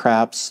play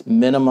craps,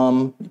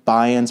 minimum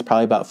buy-in's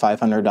probably about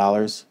 $500,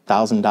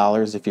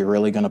 $1,000 if you're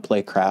really going to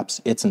play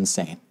craps. It's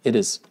insane. It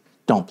is,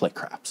 don't play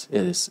craps.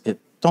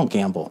 Don't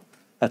gamble.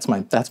 That's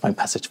my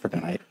message for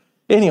tonight.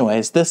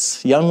 Anyways,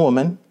 this young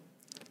woman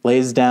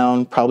lays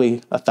down probably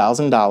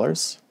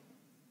 $1,000,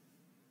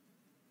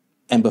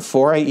 and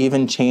before I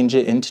even change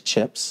it into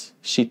chips,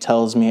 she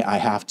tells me I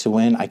have to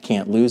win. I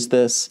can't lose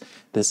this.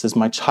 This is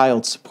my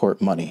child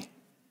support money.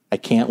 I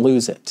can't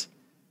lose it.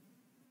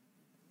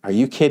 Are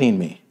you kidding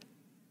me?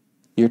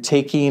 You're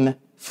taking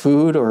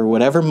food or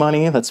whatever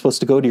money that's supposed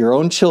to go to your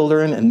own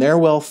children and their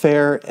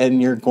welfare, and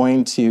you're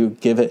going to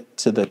give it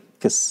to the...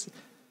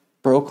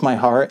 Broke my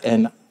heart,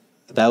 and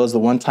that was the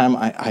one time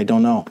I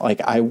don't know.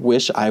 Like, I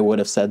wish I would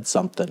have said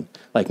something.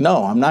 Like,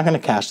 no, I'm not going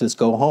to cash this,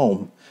 go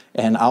home.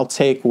 And I'll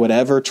take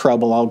whatever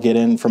trouble I'll get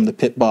in from the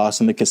pit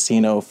boss in the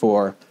casino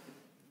for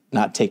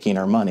not taking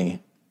our money.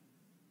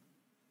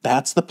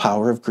 That's the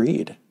power of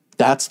greed.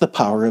 That's the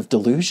power of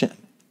delusion.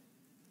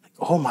 Like,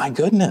 oh my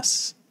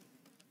goodness.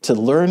 To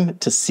learn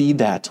to see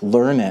that, to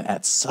learn it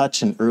at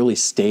such an early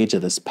stage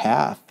of this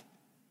path.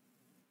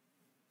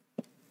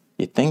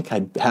 You'd think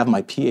I'd have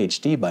my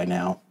PhD by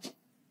now.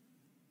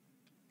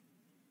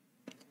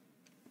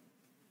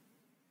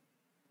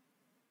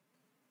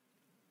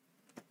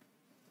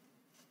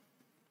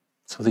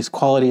 So these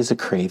qualities of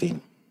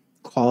craving,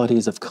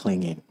 qualities of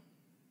clinging.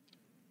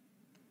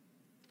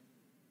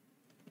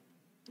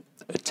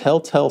 A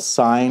telltale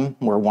sign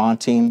we're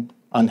wanting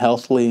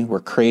unhealthily, we're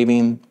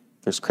craving,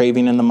 there's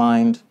craving in the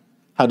mind.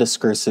 How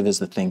discursive is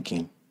the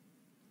thinking?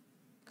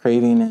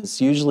 Craving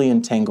is usually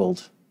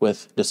entangled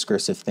with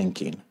discursive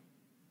thinking.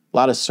 A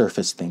lot of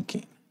surface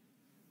thinking.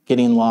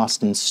 Getting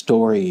lost in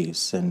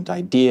stories and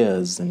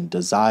ideas and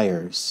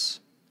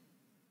desires.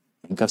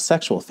 Think of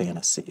sexual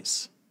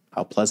fantasies.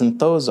 How pleasant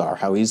those are,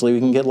 how easily we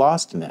can get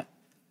lost in it.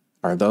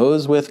 Are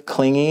those with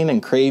clinging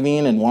and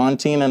craving and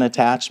wanting and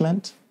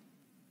attachment?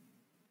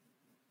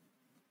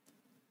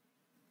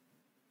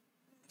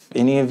 If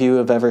any of you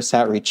have ever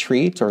sat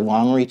retreat or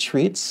long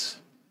retreats,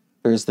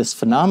 there's this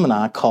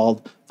phenomena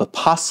called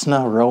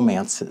Vipassana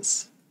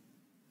romances.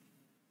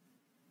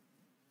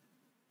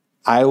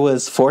 I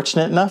was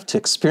fortunate enough to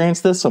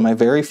experience this on my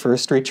very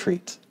first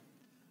retreat.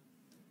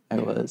 I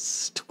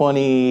was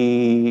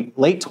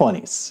late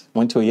 20s,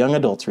 went to a young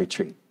adults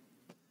retreat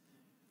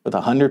with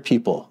 100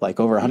 people, like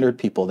over 100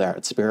 people there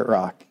at Spirit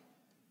Rock.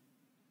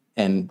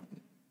 And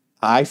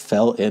I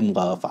fell in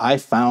love. I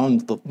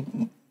found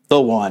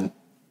the one,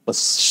 was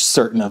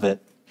certain of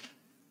it.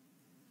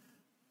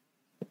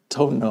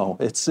 Don't know.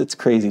 It's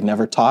crazy.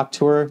 Never talked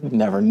to her,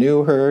 never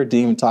knew her,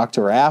 didn't even talk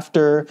to her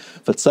after.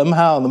 But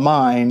somehow the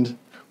mind,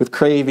 with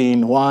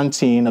craving,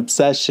 wanting,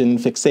 obsession,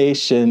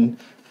 fixation,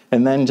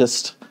 and then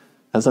just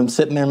as I'm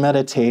sitting there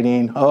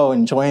meditating,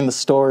 enjoying the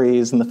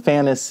stories and the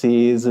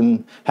fantasies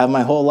and have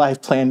my whole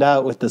life planned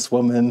out with this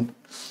woman.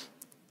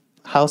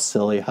 How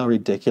silly, how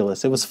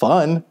ridiculous. It was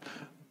fun,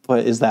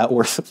 but is that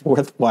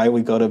worth why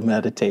we go to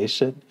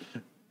meditation?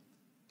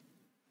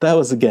 That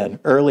was, again,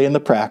 early in the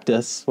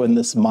practice when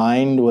this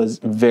mind was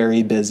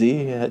very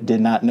busy,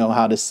 did not know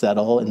how to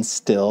settle and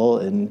still,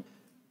 and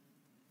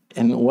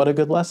what a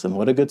good lesson,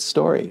 what a good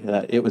story.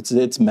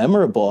 It's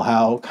memorable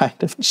how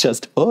kind of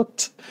just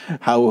hooked,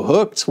 how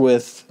hooked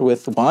with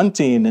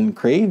wanting and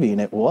craving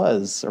it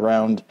was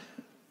around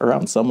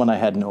someone I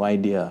had no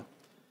idea.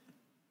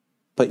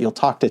 But you'll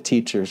talk to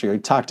teachers, you'll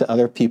talk to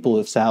other people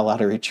who've sat a lot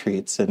of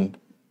retreats, and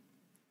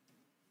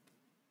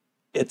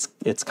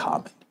it's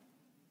common.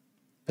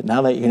 But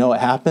now that you know what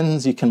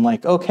happens, you can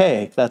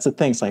okay, that's the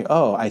thing. It's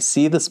I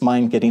see this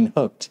mind getting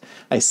hooked.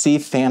 I see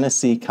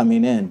fantasy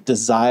coming in,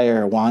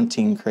 desire,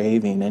 wanting,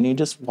 craving, and you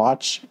just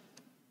watch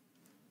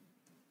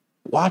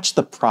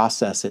the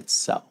process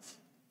itself.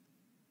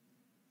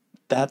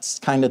 That's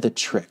kind of the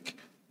trick.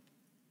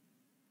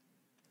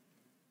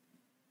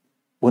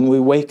 When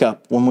we wake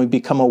up, when we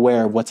become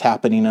aware of what's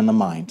happening in the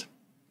mind.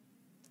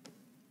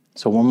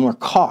 So when we're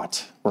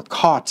caught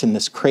in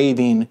this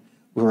craving,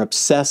 we're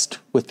obsessed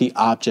with the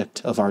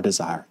object of our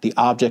desire, the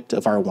object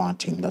of our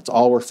wanting. That's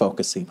all we're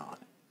focusing on.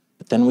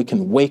 But then we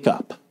can wake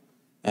up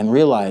and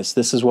realize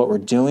this is what we're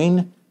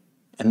doing,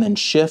 and then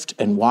shift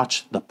and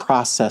watch the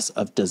process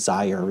of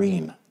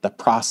desiring, the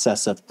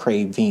process of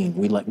craving.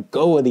 We let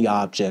go of the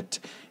object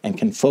and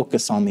can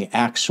focus on the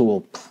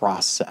actual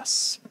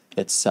process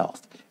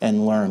itself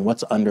and learn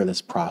what's under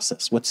this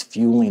process, what's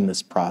fueling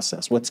this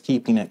process, what's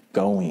keeping it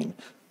going.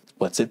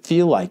 What's it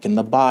feel like in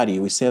the body?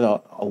 We say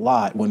that a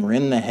lot when we're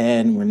in the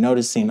head and we're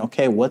noticing,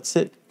 okay, what's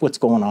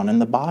going on in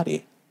the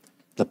body?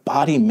 The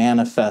body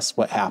manifests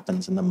what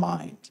happens in the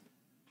mind.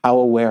 How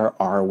aware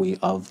are we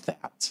of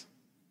that?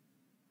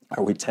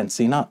 Are we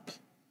tensing up?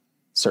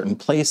 Certain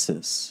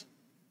places.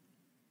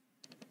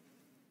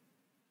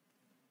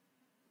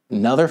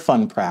 Another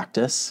fun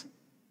practice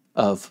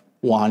of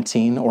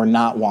wanting or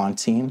not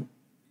wanting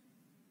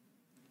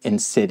in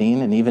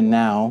sitting, and even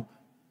now,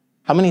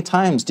 how many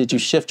times did you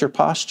shift your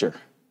posture?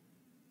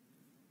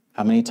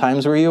 How many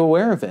times were you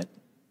aware of it?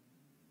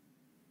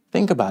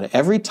 Think about it.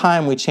 Every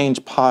time we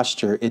change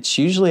posture, it's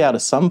usually out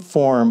of some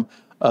form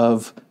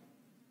of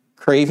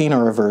craving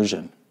or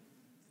aversion.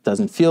 It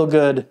doesn't feel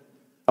good.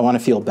 I want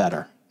to feel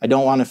better. I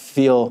don't want to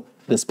feel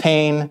this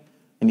pain.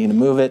 I need to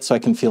move it so I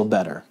can feel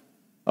better.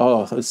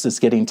 Oh, it's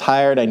just getting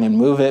tired. I need to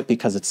move it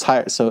because it's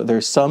tired. So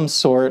there's some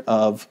sort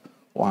of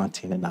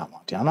wanting and not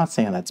wanting. I'm not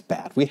saying that's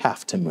bad. We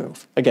have to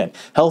move. Again,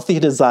 healthy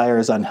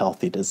desires,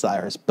 unhealthy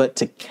desires. But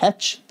to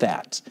catch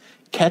that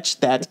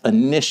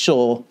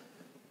initial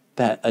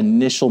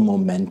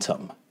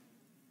momentum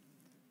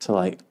to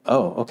like,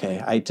 oh,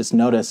 okay, I just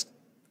noticed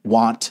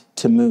want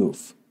to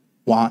move.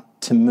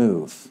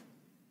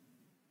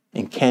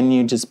 And can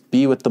you just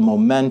be with the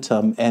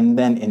momentum and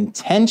then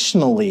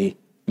intentionally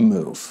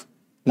move,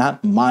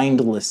 not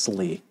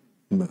mindlessly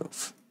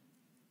move?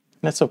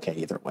 And it's okay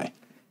either way.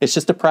 It's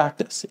just a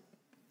practice.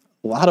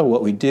 A lot of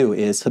what we do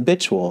is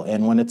habitual,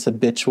 and when it's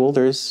habitual,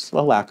 there's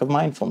a lack of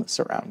mindfulness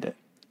around it.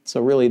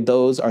 So really,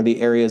 those are the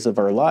areas of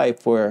our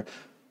life where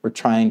we're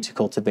trying to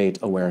cultivate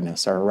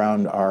awareness, are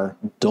around our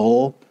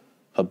dull,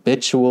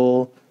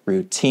 habitual,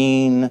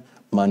 routine,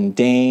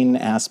 mundane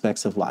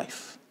aspects of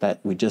life that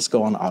we just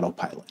go on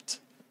autopilot.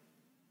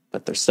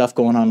 But there's stuff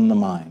going on in the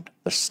mind.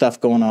 There's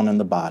stuff going on in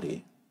the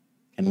body.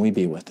 Can we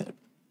be with it?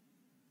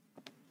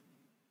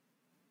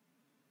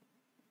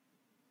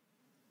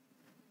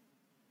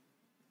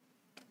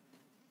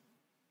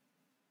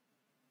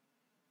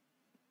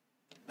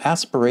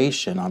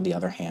 Aspiration, on the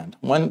other hand,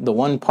 the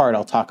one part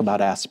I'll talk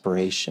about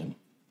aspiration.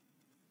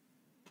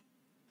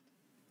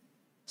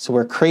 So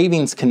where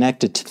craving's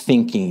connected to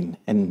thinking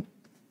and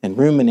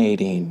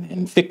ruminating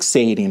and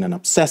fixating and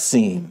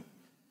obsessing,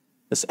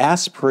 this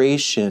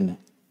aspiration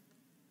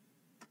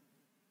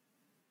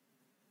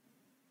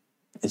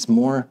is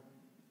more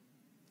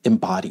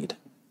embodied.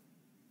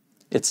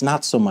 It's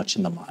not so much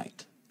in the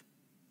mind.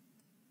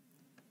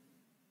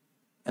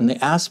 And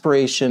the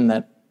aspiration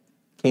that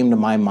came to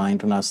my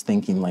mind when I was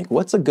thinking, like,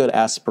 what's a good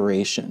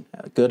aspiration?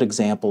 A good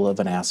example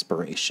of an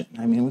aspiration.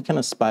 I mean, we can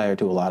aspire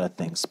to a lot of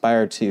things.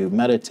 Aspire to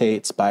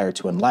meditate, aspire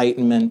to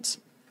enlightenment.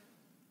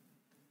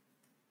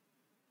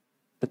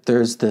 But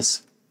there's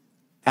this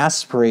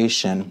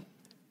aspiration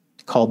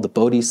called the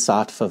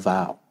Bodhisattva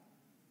vow.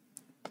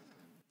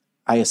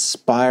 I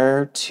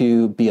aspire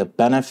to be a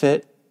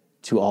benefit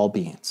to all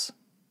beings.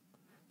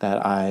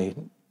 That I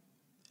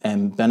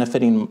am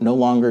benefiting, no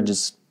longer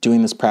just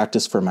doing this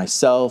practice for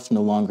myself,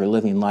 no longer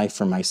living life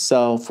for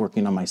myself,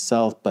 working on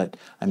myself, but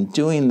I'm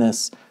doing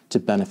this to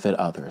benefit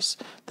others.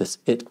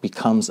 It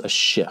becomes a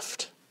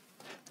shift.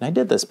 And I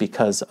did this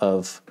because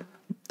of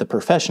the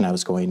profession I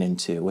was going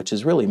into, which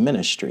is really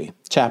ministry,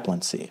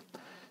 chaplaincy,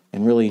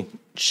 and really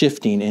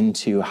shifting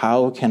into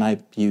how can I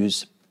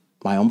use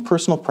my own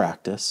personal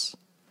practice,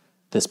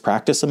 this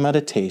practice of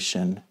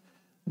meditation,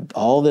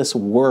 all this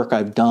work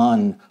I've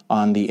done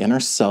on the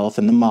inner self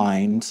and the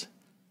mind,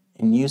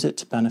 and use it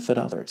to benefit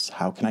others.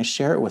 How can I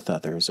share it with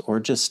others or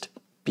just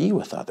be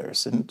with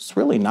others? And it's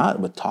really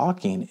not with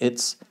talking,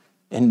 it's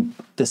in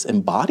this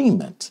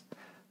embodiment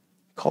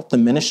called the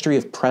ministry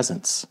of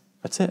presence.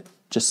 That's it.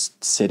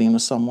 Just sitting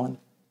with someone,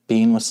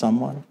 being with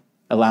someone,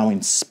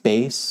 allowing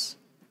space,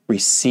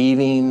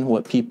 receiving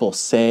what people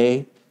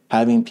say,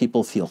 having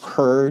people feel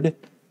heard,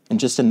 and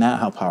just in that,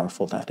 how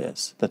powerful that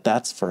is,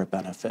 that's for a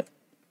benefit.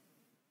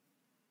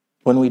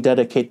 When we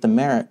dedicate the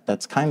merit,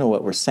 that's kind of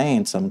what we're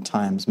saying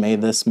sometimes. May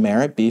this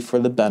merit be for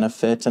the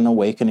benefit and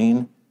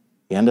awakening,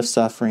 the end of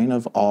suffering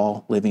of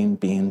all living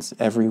beings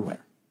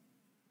everywhere.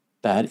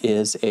 That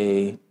is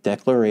a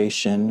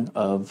declaration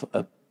of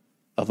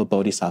a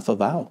bodhisattva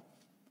vow.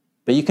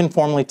 But you can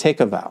formally take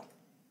a vow,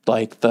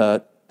 like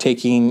the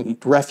taking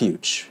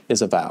refuge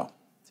is a vow,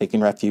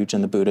 taking refuge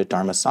in the Buddha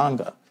Dharma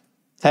Sangha.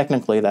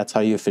 Technically, that's how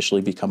you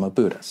officially become a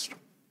Buddhist.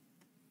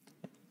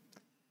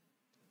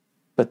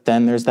 But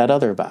then there's that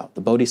other vow,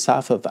 the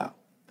Bodhisattva vow.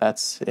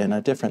 That's in a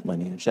different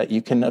lineage, that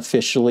you can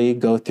officially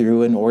go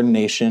through an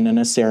ordination and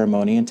a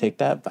ceremony and take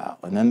that vow.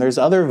 And then there's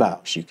other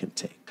vows you can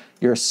take.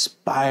 You're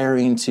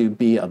aspiring to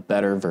be a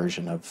better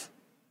version of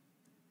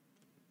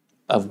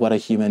what a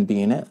human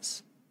being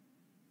is.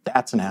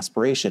 That's an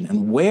aspiration.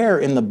 And where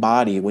in the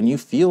body, when you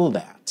feel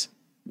that,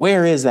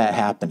 where is that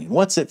happening?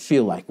 What's it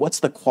feel like? What's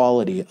the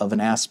quality of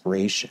an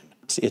aspiration?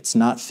 It's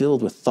not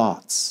filled with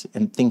thoughts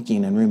and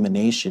thinking and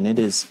rumination.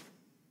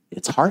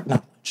 It's heart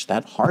knowledge,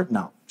 that heart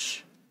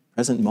knowledge,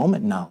 present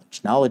moment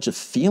knowledge, knowledge of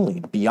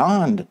feeling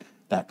beyond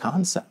that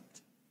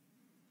concept.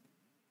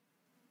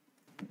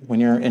 When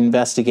you're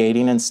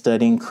investigating and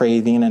studying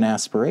craving and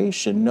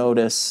aspiration,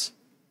 notice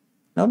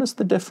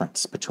the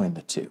difference between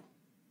the two.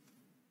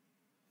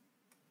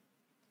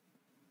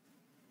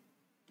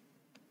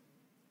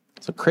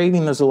 So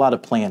craving, there's a lot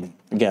of planning.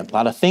 Again, a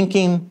lot of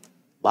thinking,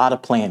 a lot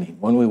of planning.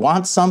 When we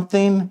want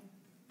something,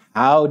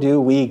 how do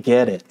we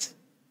get it?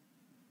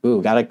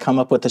 Got to come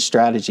up with a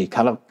strategy,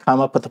 come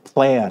up with a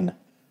plan.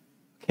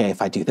 okay,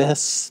 if I do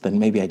this, then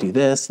maybe I do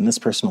this, and this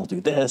person will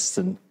do this,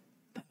 and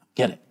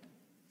get it.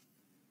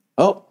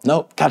 Oh,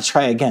 no, got to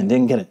try again.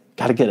 Didn't get it.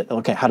 Got to get it.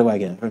 Okay, how do I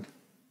get it?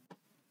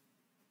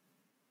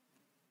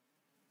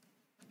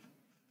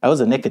 I was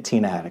a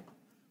nicotine addict.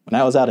 When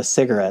I was out of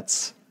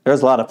cigarettes, there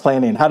was a lot of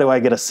planning. How do I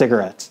get a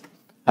cigarette?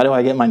 How do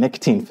I get my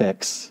nicotine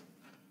fix?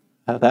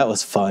 That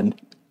was fun.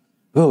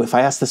 Ooh, if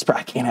I ask this person,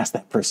 I can't ask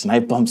that person. I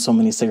bumped so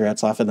many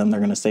cigarettes off of them, they're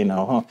going to say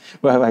no. Huh?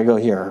 Where do I go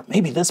here? Or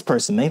maybe this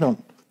person, they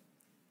don't.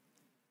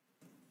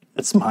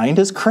 Its mind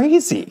is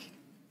crazy.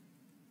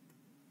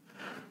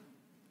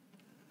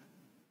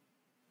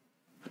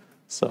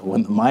 So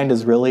when the mind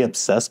is really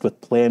obsessed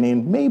with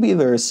planning, maybe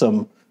there's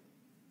some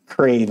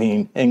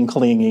craving and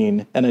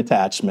clinging and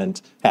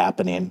attachment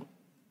happening.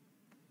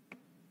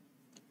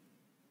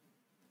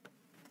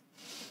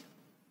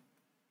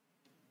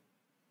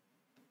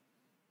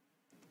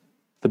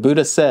 The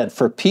Buddha said,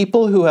 for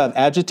people who have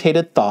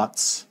agitated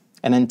thoughts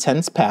and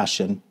intense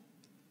passion,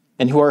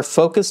 and who are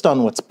focused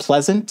on what's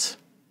pleasant,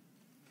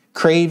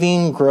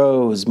 craving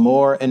grows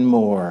more and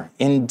more.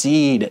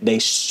 Indeed, they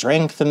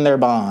strengthen their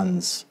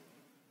bonds.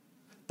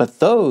 But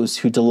those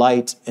who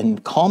delight in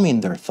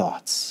calming their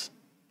thoughts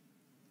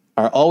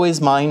are always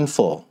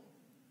mindful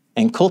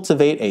and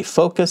cultivate a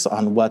focus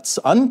on what's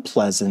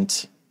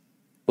unpleasant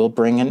will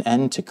bring an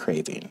end to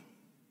craving.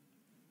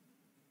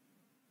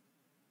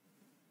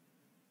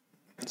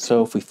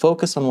 So if we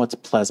focus on what's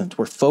pleasant,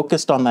 we're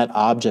focused on that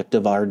object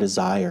of our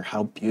desire,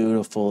 how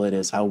beautiful it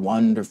is, how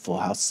wonderful,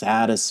 how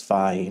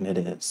satisfying it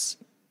is.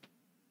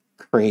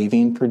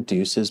 Craving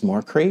produces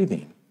more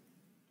craving.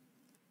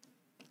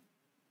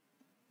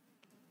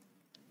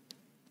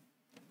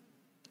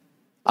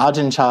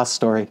 Ajahn Chah's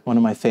story, one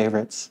of my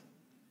favorites.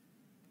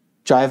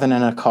 Driving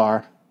in a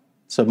car.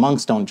 So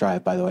monks don't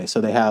drive, by the way, so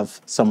they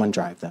have someone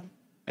drive them.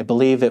 I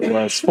believe it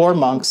was 4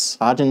 monks,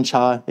 Ajahn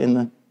Chah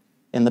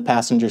in the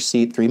passenger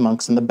seat, 3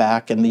 monks in the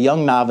back, and the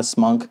young novice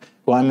monk,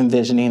 who I'm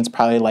envisioning is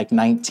probably like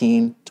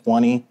 19,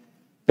 20,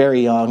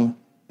 very young,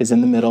 is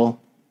in the middle.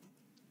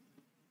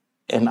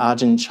 And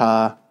Ajahn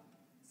Chah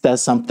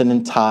says something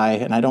in Thai,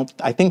 and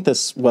I think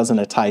this wasn't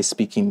a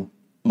Thai-speaking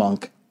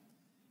monk.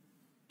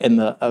 And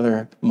the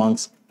other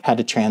monks had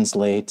to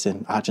translate,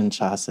 and Ajahn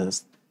Chah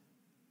says,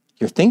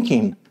 you're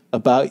thinking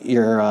about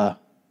your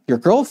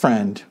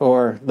girlfriend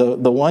or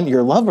the one,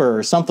 your lover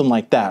or something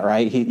like that,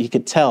 right? He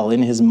could tell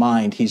in his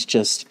mind he's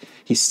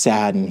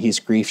saddened, he's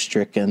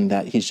grief-stricken,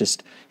 that he's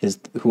just,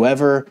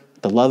 whoever,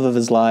 the love of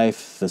his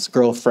life, his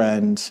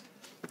girlfriend,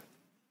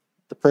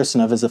 the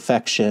person of his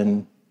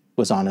affection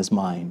was on his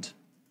mind.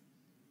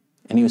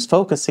 And he was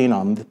focusing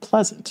on the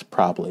pleasant,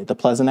 probably, the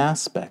pleasant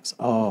aspects.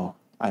 Oh,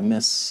 I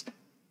miss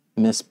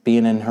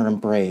being in her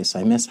embrace.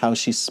 I miss how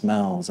she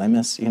smells. I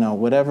miss,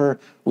 whatever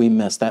we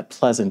miss, that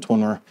pleasant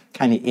when we're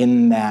kind of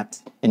in that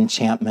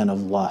enchantment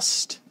of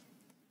lust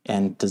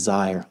and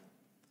desire.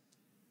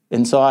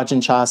 And so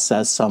Ajahn Chah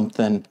says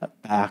something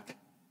back,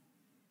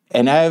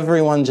 and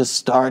everyone just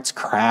starts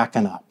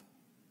cracking up.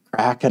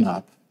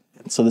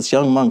 And so this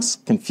young monk's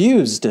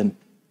confused, and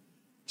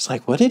it's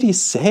like, what did he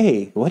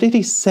say?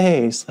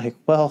 It's like,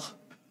 well,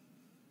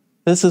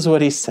 this is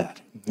what he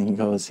said. And he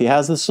goes, he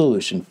has the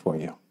solution for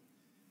you.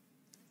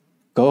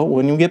 Go,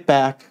 when you get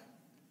back,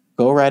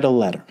 go write a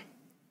letter.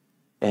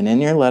 And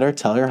in your letter,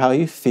 tell her how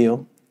you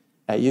feel,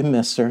 that you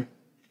miss her,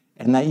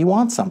 and that you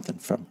want something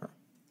from her.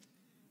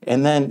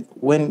 And then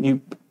when you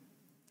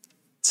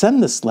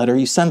send this letter,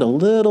 you send a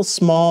little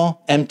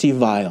small empty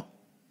vial.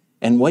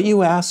 And what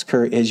you ask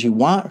her is you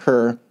want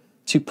her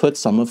to put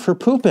some of her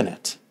poop in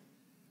it.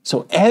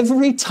 So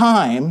every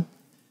time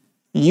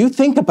you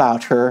think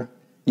about her,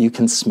 you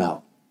can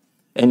smell.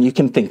 And you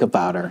can think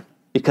about her.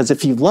 Because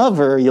if you love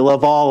her, you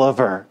love all of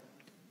her.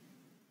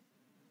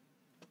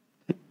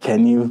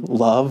 Can you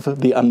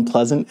love the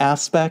unpleasant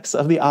aspects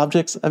of the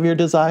objects of your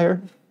desire?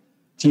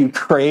 Do you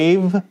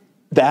crave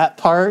that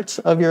part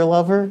of your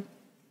lover?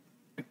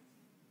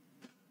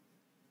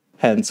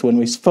 Hence, when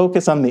we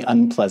focus on the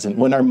unpleasant,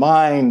 when our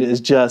mind is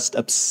just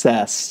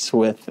obsessed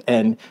with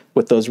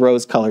those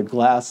rose-colored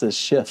glasses,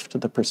 shift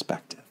the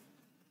perspective.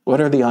 What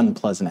are the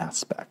unpleasant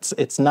aspects?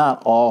 It's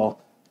not all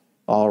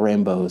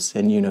rainbows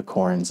and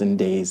unicorns and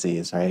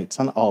daisies, right? It's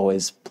not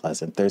always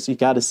pleasant. You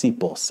got to see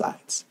both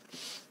sides.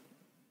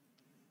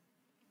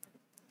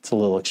 It's a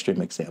little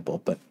extreme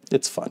example, but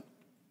it's fun.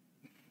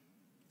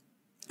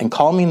 And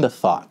calming the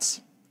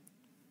thoughts.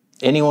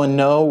 Anyone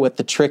know what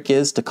the trick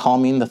is to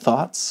calming the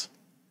thoughts?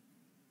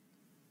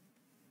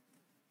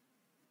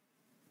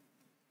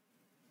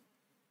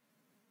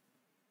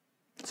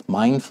 It's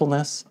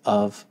mindfulness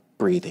of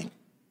breathing.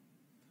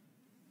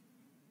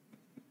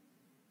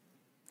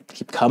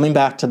 Keep coming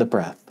back to the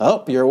breath.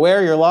 Oh, you're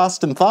aware you're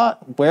lost in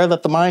thought, aware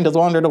that the mind has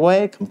wandered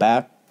away, come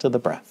back to the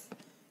breath.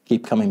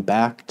 Keep coming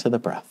back to the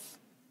breath.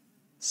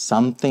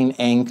 Something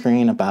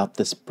anchoring about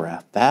this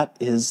breath. That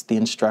is the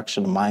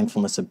instruction of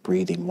mindfulness of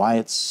breathing, why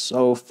it's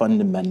so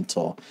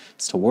fundamental.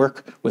 It's to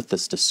work with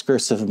this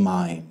discursive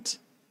mind,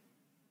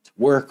 to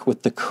work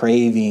with the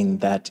craving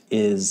that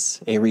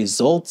is a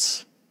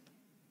result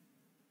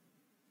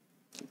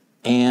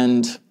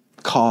and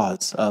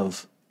cause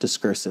of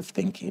discursive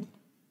thinking.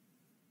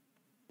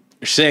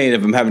 You're saying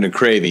if I'm having a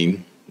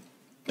craving,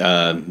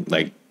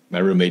 like my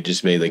roommate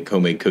just made like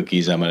homemade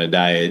cookies, I'm on a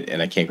diet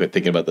and I can't quit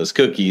thinking about those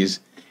cookies.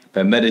 If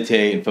I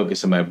meditate and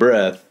focus on my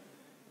breath,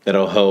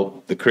 that'll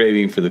help the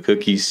craving for the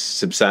cookies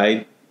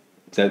subside.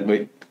 Is that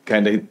what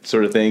kind of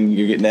sort of thing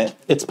you're getting at?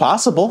 It's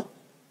possible.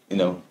 You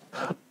know,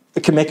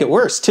 It can make it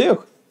worse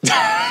too.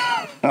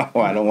 oh,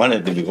 I don't want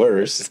it to be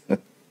worse.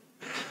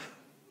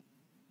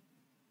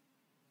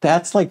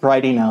 That's like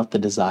writing out the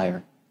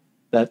desire.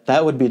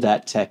 That would be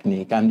that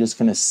technique. I'm just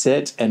going to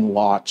sit and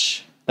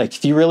watch. Like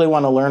if you really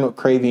want to learn what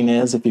craving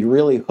is, if you're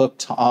really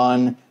hooked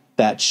on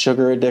that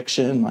sugar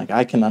addiction, like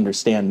I can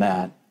understand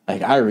that.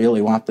 Like I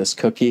really want this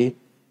cookie,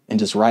 and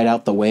just write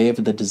out the wave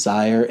of the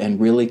desire and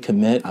really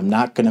commit. I'm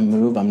not going to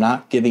move. I'm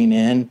not giving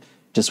in.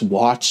 Just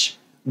watch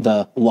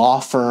the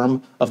law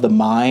firm of the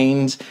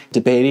mind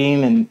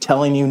debating and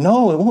telling you,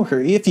 no,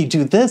 if you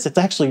do this, it's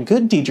actually a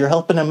good deed. You're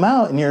helping him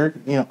out. And you're,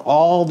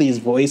 all these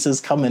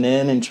voices coming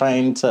in and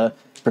trying to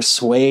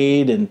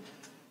persuade, and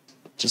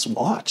just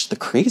watch the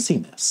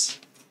craziness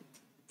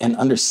and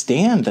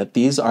understand that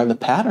these are the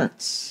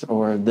patterns,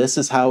 or this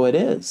is how it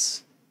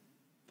is,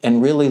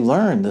 and really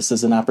learn. This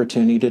is an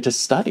opportunity to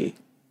study.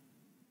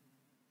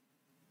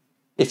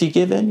 If you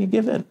give in, you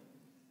give in,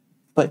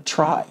 but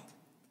try.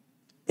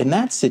 In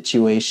that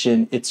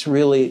situation, it's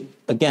really,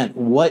 again,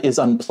 what is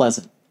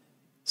unpleasant?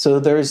 So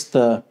there's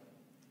the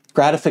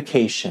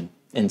gratification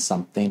in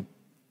something,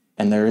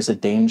 and there is a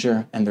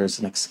danger, and there's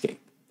an escape.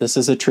 This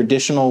is a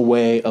traditional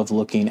way of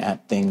looking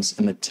at things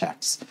in the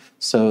text.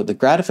 So the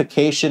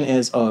gratification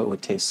is, it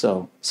would taste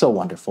so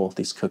wonderful,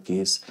 these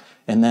cookies.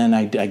 And then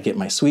I get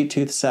my sweet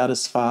tooth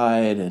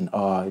satisfied, and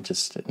I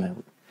just,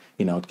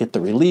 get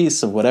the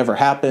release of whatever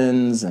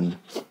happens. And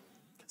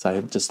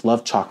I just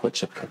love chocolate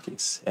chip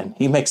cookies, and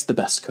he makes the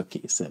best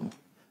cookies, and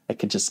I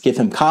could just give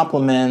him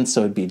compliments.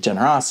 So it'd be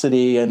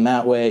generosity, and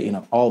that way,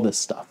 all this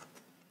stuff.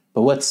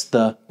 But what's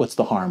the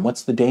harm?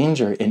 What's the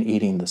danger in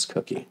eating this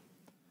cookie?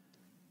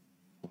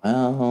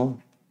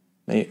 Well,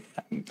 I'll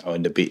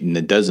end up eating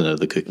a dozen of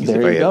the cookies.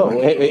 There you go.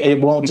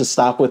 It won't just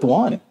stop with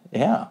one.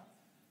 Yeah.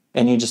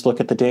 And you just look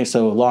at the day,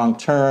 so long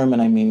term,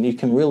 and you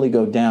can really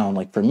go down.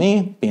 Like for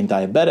me, being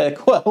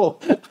diabetic,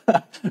 well,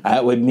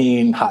 that would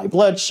mean high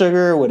blood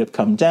sugar would have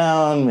come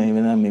down,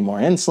 maybe that'd be more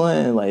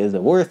insulin, like, is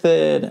it worth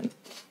it?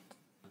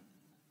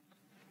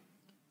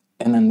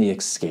 And then the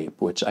escape,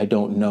 which I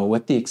don't know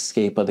what the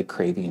escape of the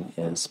craving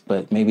is,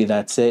 but maybe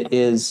that's it,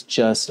 is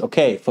just,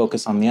 okay,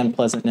 focus on the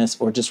unpleasantness,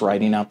 or just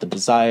writing out the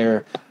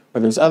desire. Or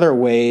there's other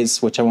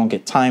ways, which I won't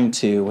get time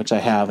to, which I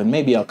have, and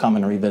maybe I'll come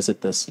and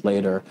revisit this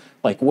later,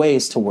 like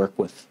ways to work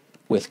with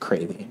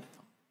craving.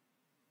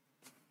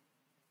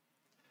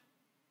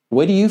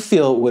 What do you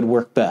feel would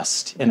work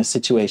best in a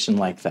situation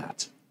like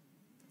that?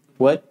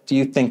 What do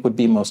you think would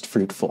be most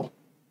fruitful?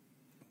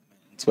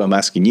 That's what I'm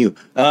asking you.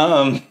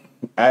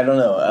 I don't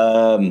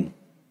know.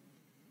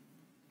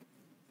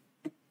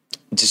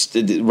 Just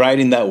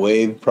riding that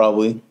wave,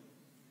 probably,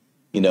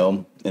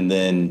 and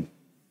then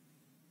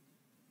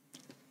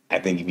I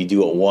think if you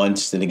do it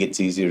once, then it gets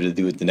easier to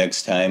do it the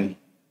next time,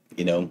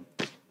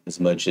 as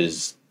much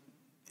as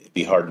it'd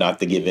be hard not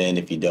to give in.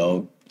 If you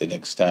don't, the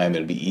next time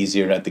it'll be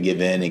easier not to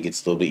give in. It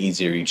gets a little bit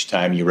easier each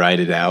time you ride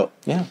it out.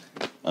 Yeah.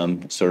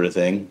 Sort of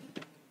thing.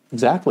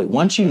 Exactly.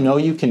 Once you know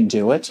you can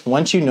do it,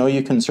 once you know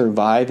you can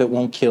survive, it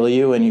won't kill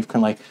you, and you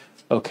can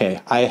okay,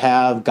 I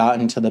have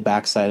gotten to the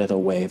backside of the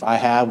wave. I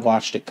have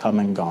watched it come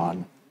and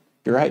gone.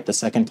 You're right. The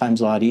second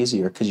time's a lot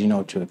easier because you know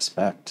what to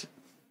expect.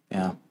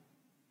 Yeah.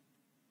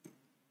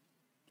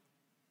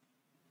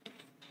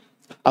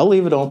 I'll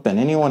leave it open.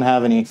 Anyone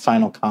have any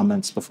final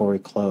comments before we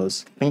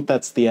close? I think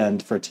that's the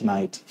end for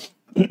tonight.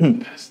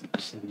 I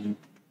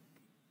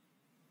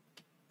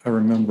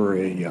remember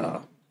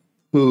a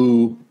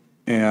Pooh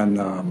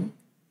and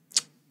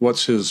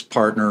what's his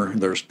partner?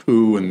 There's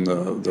Pooh and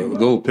the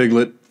little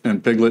Piglet,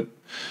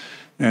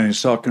 and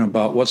he's talking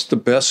about what's the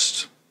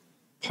best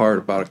part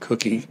about a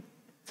cookie.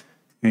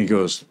 And he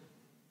goes,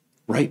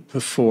 right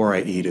before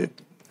I eat it.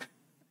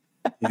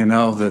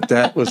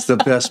 That was the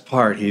best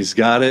part. He's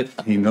got it.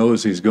 He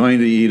knows he's going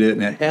to eat it,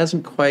 and it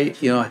hasn't quite,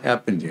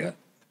 happened yet.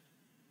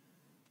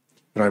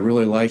 But I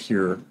really like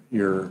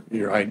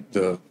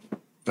the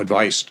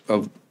advice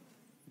of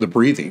the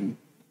breathing,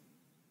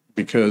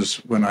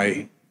 because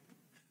the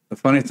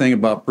funny thing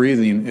about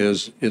breathing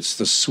is it's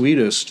the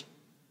sweetest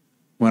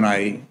when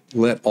I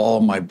let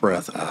all my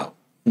breath out.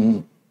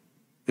 Mm.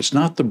 It's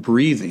not the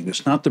breathing.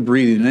 It's not the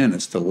breathing in.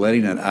 It's the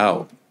letting it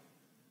out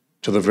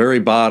to the very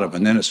bottom,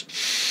 and then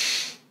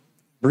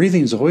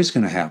breathing's always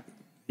going to happen.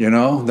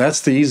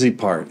 That's the easy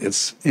part.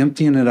 It's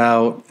emptying it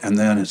out, and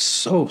then it's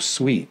so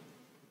sweet.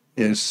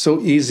 It's so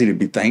easy to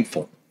be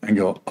thankful and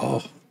go,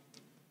 oh,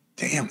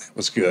 damn, that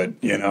was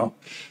good, The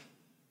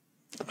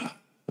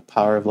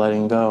power of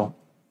letting go.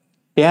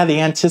 Yeah, the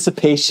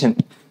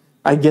anticipation.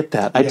 I get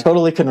that. I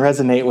totally can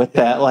resonate with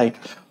that. Like,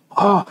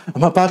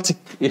 I'm about to,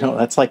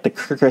 that's like the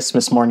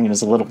Christmas morning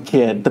as a little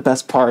kid. The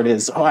best part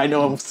is, I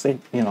know I'm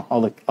saying,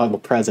 all the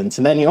presents.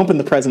 And then you open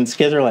the presents,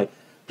 kids are like,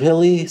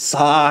 Really?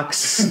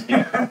 Socks?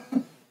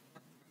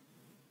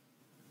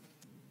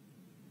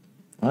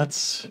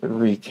 Let's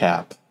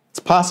recap. It's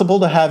possible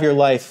to have your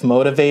life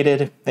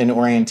motivated and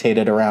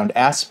orientated around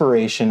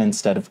aspiration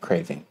instead of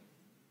craving.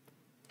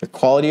 Your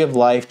quality of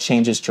life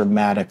changes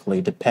dramatically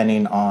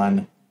depending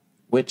on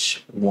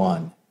which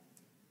one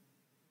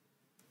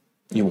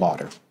you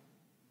water.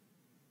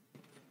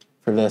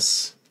 For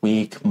this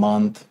week,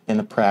 month in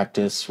the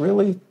practice,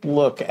 really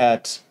look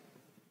at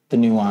the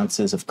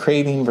nuances of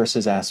craving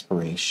versus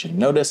aspiration.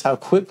 Notice how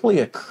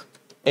quickly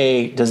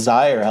a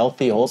desire,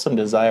 healthy, wholesome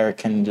desire,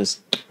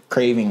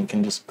 craving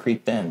can just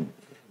creep in.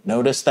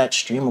 Notice that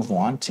stream of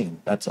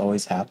wanting that's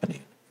always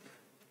happening.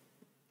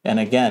 And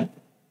again,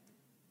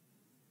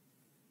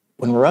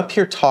 when we're up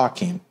here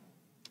talking,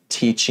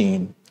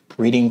 teaching,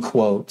 reading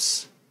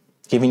quotes,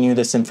 giving you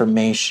this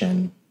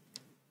information,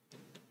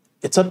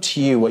 it's up to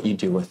you what you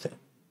do with it.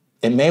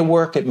 It may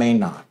work, it may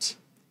not.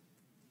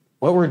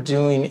 What we're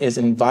doing is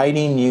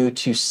inviting you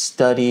to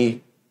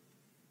study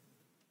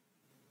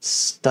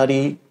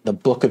the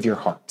book of your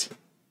heart,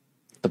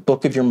 the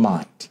book of your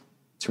mind,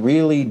 to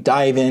really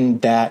dive in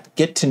that,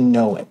 get to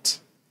know it.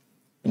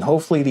 And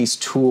hopefully these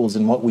tools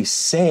and what we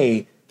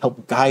say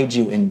help guide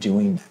you in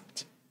doing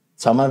that.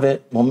 Some of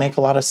it will make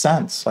a lot of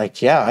sense.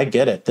 Like, yeah, I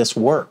get it. This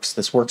works.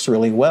 This works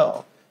really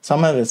well.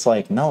 Some of it's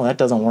like, no, that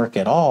doesn't work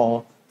at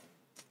all.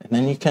 And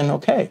then you can,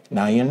 okay,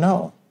 now you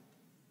know.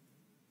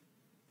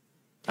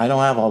 I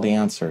don't have all the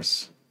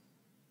answers.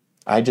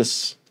 I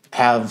just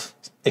have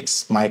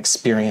my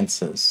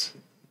experiences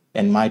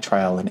and my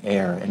trial and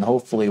error. And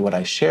hopefully what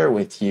I share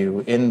with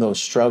you in those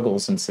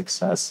struggles and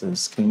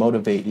successes can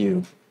motivate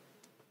you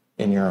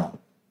in your own.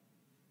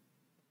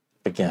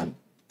 Again,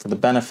 for the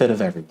benefit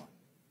of everyone.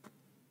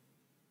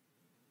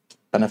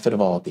 Benefit of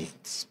all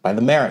beings. By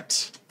the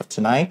merit of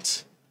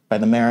tonight, by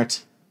the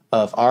merit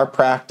of our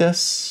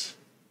practice,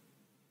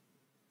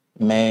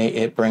 may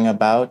it bring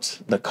about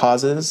the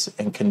causes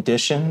and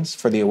conditions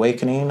for the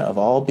awakening of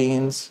all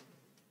beings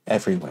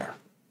everywhere.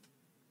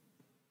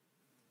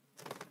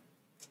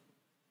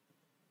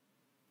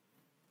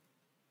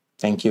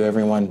 Thank you,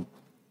 everyone,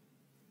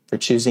 for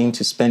choosing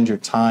to spend your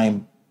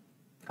time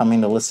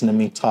coming to listen to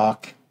me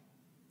talk.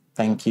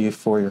 Thank you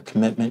for your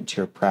commitment to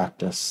your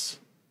practice.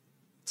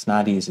 It's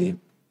not easy,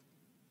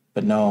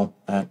 but no,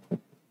 I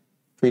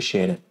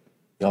appreciate it.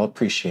 Y'all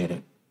appreciate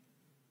it.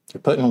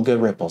 You're putting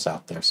good ripples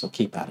out there, so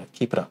keep at it.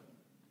 Keep it up.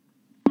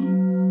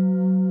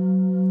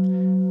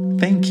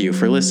 Thank you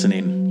for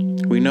listening.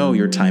 We know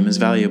your time is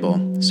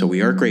valuable, so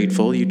we are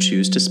grateful you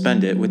choose to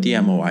spend it with the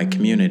MOI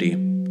community.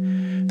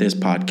 This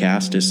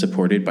podcast is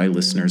supported by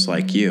listeners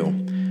like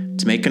you.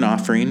 To make an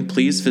offering,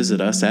 please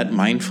visit us at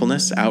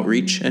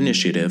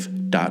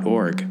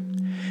mindfulnessoutreachinitiative.org.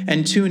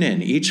 And tune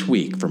in each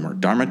week for more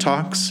Dharma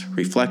talks,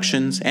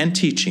 reflections, and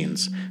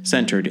teachings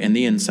centered in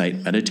the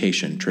Insight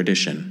meditation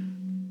tradition.